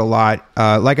dig it a lot.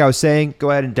 Like I was saying, go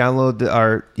ahead and download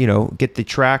get the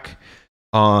track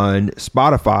on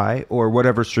Spotify or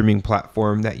whatever streaming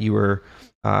platform that you were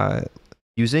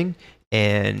using,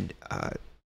 and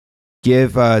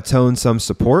give Tone some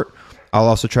support. I'll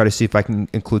also try to see if I can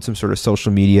include some sort of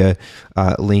social media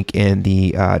link in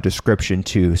the description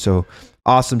too. So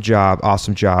awesome job.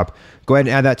 Go ahead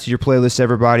and add that to your playlist,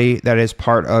 everybody. That is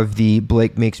part of the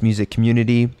Blake Makes Music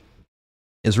community.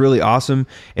 It's really awesome.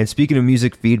 And speaking of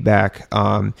music feedback,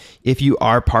 if you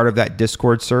are part of that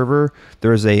Discord server,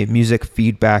 there's a music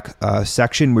feedback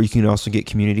section where you can also get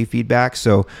community feedback.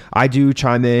 So I do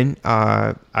chime in.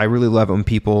 I really love it when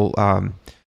people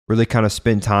really kind of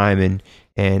spend time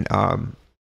and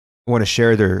want to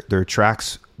share their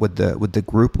tracks with the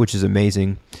group, which is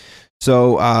amazing.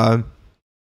 So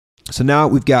now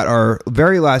we've got our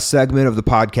very last segment of the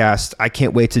podcast. I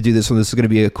can't wait to do this one. This is going to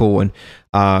be a cool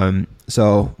one.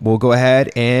 So we'll go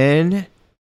ahead and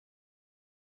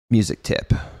music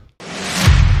tip.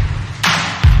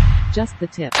 Just the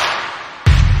tip.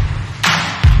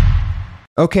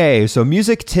 Okay, so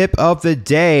music tip of the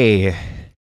day.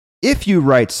 If you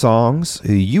write songs,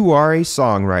 you are a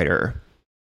songwriter.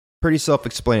 Pretty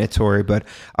self-explanatory, but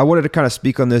I wanted to kind of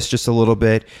speak on this just a little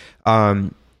bit.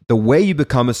 The way you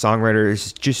become a songwriter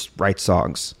is just write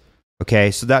songs.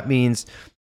 Okay, so that means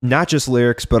not just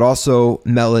lyrics, but also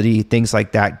melody, things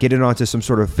like that. Get it onto some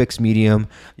sort of fixed medium.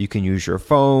 You can use your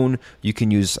phone. You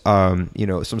can use, some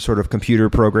sort of computer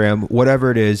program, whatever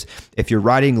it is. If you're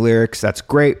writing lyrics, that's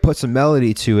great. Put some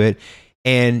melody to it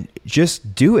and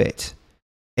just do it.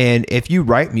 And if you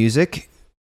write music,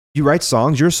 you write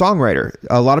songs, you're a songwriter.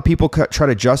 A lot of people try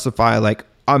to justify like,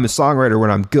 I'm a songwriter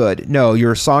when I'm good. No,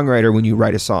 you're a songwriter when you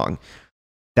write a song.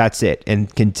 That's it.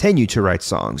 And continue to write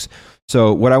songs.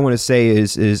 So what I want to say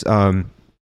is on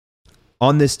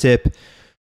this tip,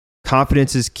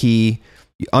 confidence is key.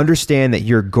 You understand that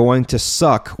you're going to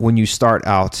suck when you start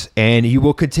out, and you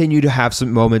will continue to have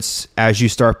some moments as you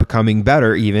start becoming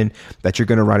better, even that you're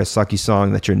going to write a sucky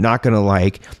song that you're not going to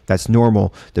like. That's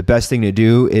normal. The best thing to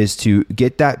do is to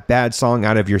get that bad song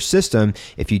out of your system.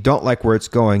 If you don't like where it's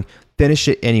going, finish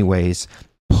it anyways.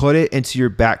 Put it into your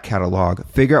back catalog.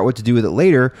 Figure out what to do with it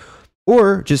later,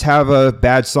 or just have a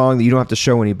bad song that you don't have to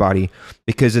show anybody,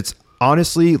 because it's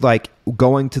honestly like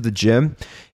going to the gym.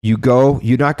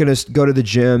 You're not going to go to the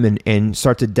gym and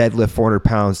start to deadlift 400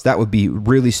 pounds. That would be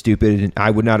really stupid, and I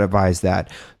would not advise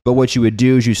that. But what you would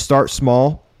do is you start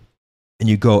small and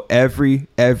you go every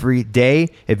day.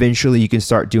 Eventually you can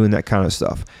start doing that kind of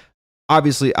stuff.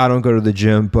 Obviously, I don't go to the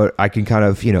gym, but I can kind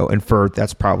of, infer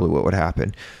that's probably what would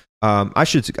happen. I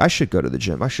should go to the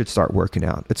gym. I should start working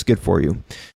out. It's good for you.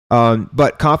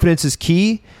 But confidence is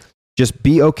key. Just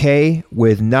be okay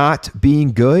with not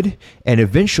being good, and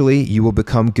eventually you will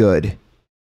become good.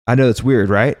 I know that's weird,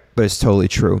 right? But it's totally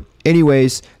true.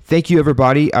 Anyways, thank you,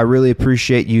 everybody. I really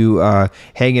appreciate you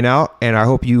hanging out, and I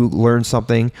hope you learned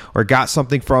something or got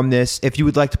something from this. If you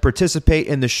would like to participate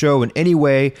in the show in any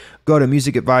way, go to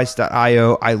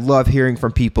musicadvice.io. I love hearing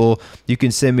from people. You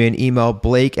can send me an email,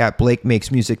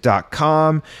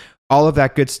 blake@blakemakesmusic.com. All of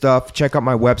that good stuff. Check out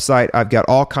my website. I've got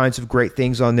all kinds of great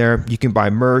things on there. You can buy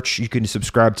merch. You can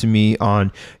subscribe to me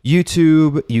on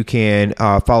YouTube. You can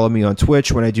follow me on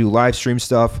Twitch when I do live stream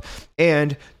stuff.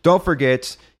 And don't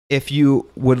forget, if you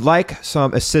would like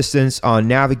some assistance on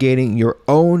navigating your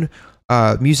own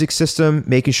music system,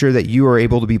 making sure that you are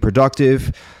able to be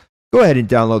productive, go ahead and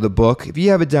download the book. If you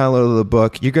haven't downloaded the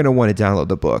book, you're going to want to download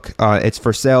the book. It's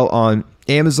for sale on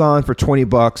Amazon for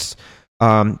 $20.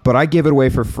 But I give it away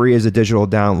for free as a digital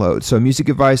download. So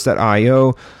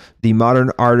musicadvice.io, the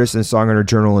Modern Artist and Songwriter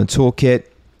Journal and Toolkit.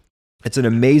 It's an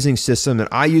amazing system that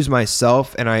I use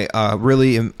myself, and I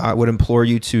would implore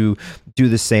you to do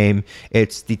the same.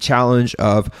 It's the challenge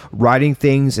of writing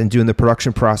things and doing the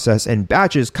production process in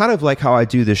batches, kind of like how I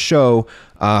do this show,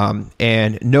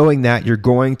 and knowing that you're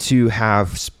going to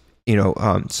have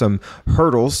some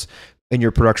hurdles in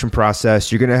your production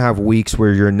process. You're going to have weeks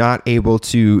where you're not able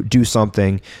to do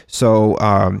something. So,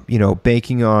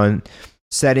 banking on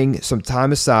setting some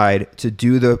time aside to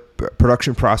do the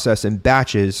production process in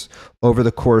batches over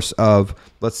the course of,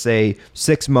 let's say,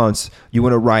 6 months. You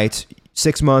want to write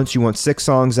 6 months, you want 6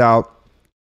 songs out.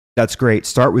 That's great.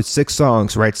 Start with 6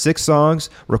 songs, write 6 songs,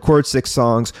 record 6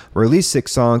 songs, release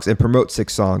 6 songs, and promote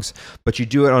 6 songs. But you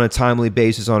do it on a timely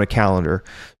basis on a calendar.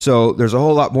 So there's a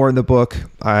whole lot more in the book.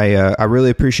 I really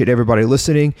appreciate everybody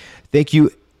listening. Thank you,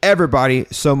 everybody,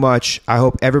 so much. I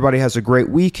hope everybody has a great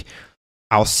week.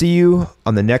 I'll see you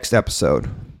on the next episode.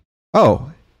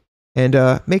 Oh, and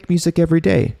make music every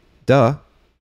day. Duh.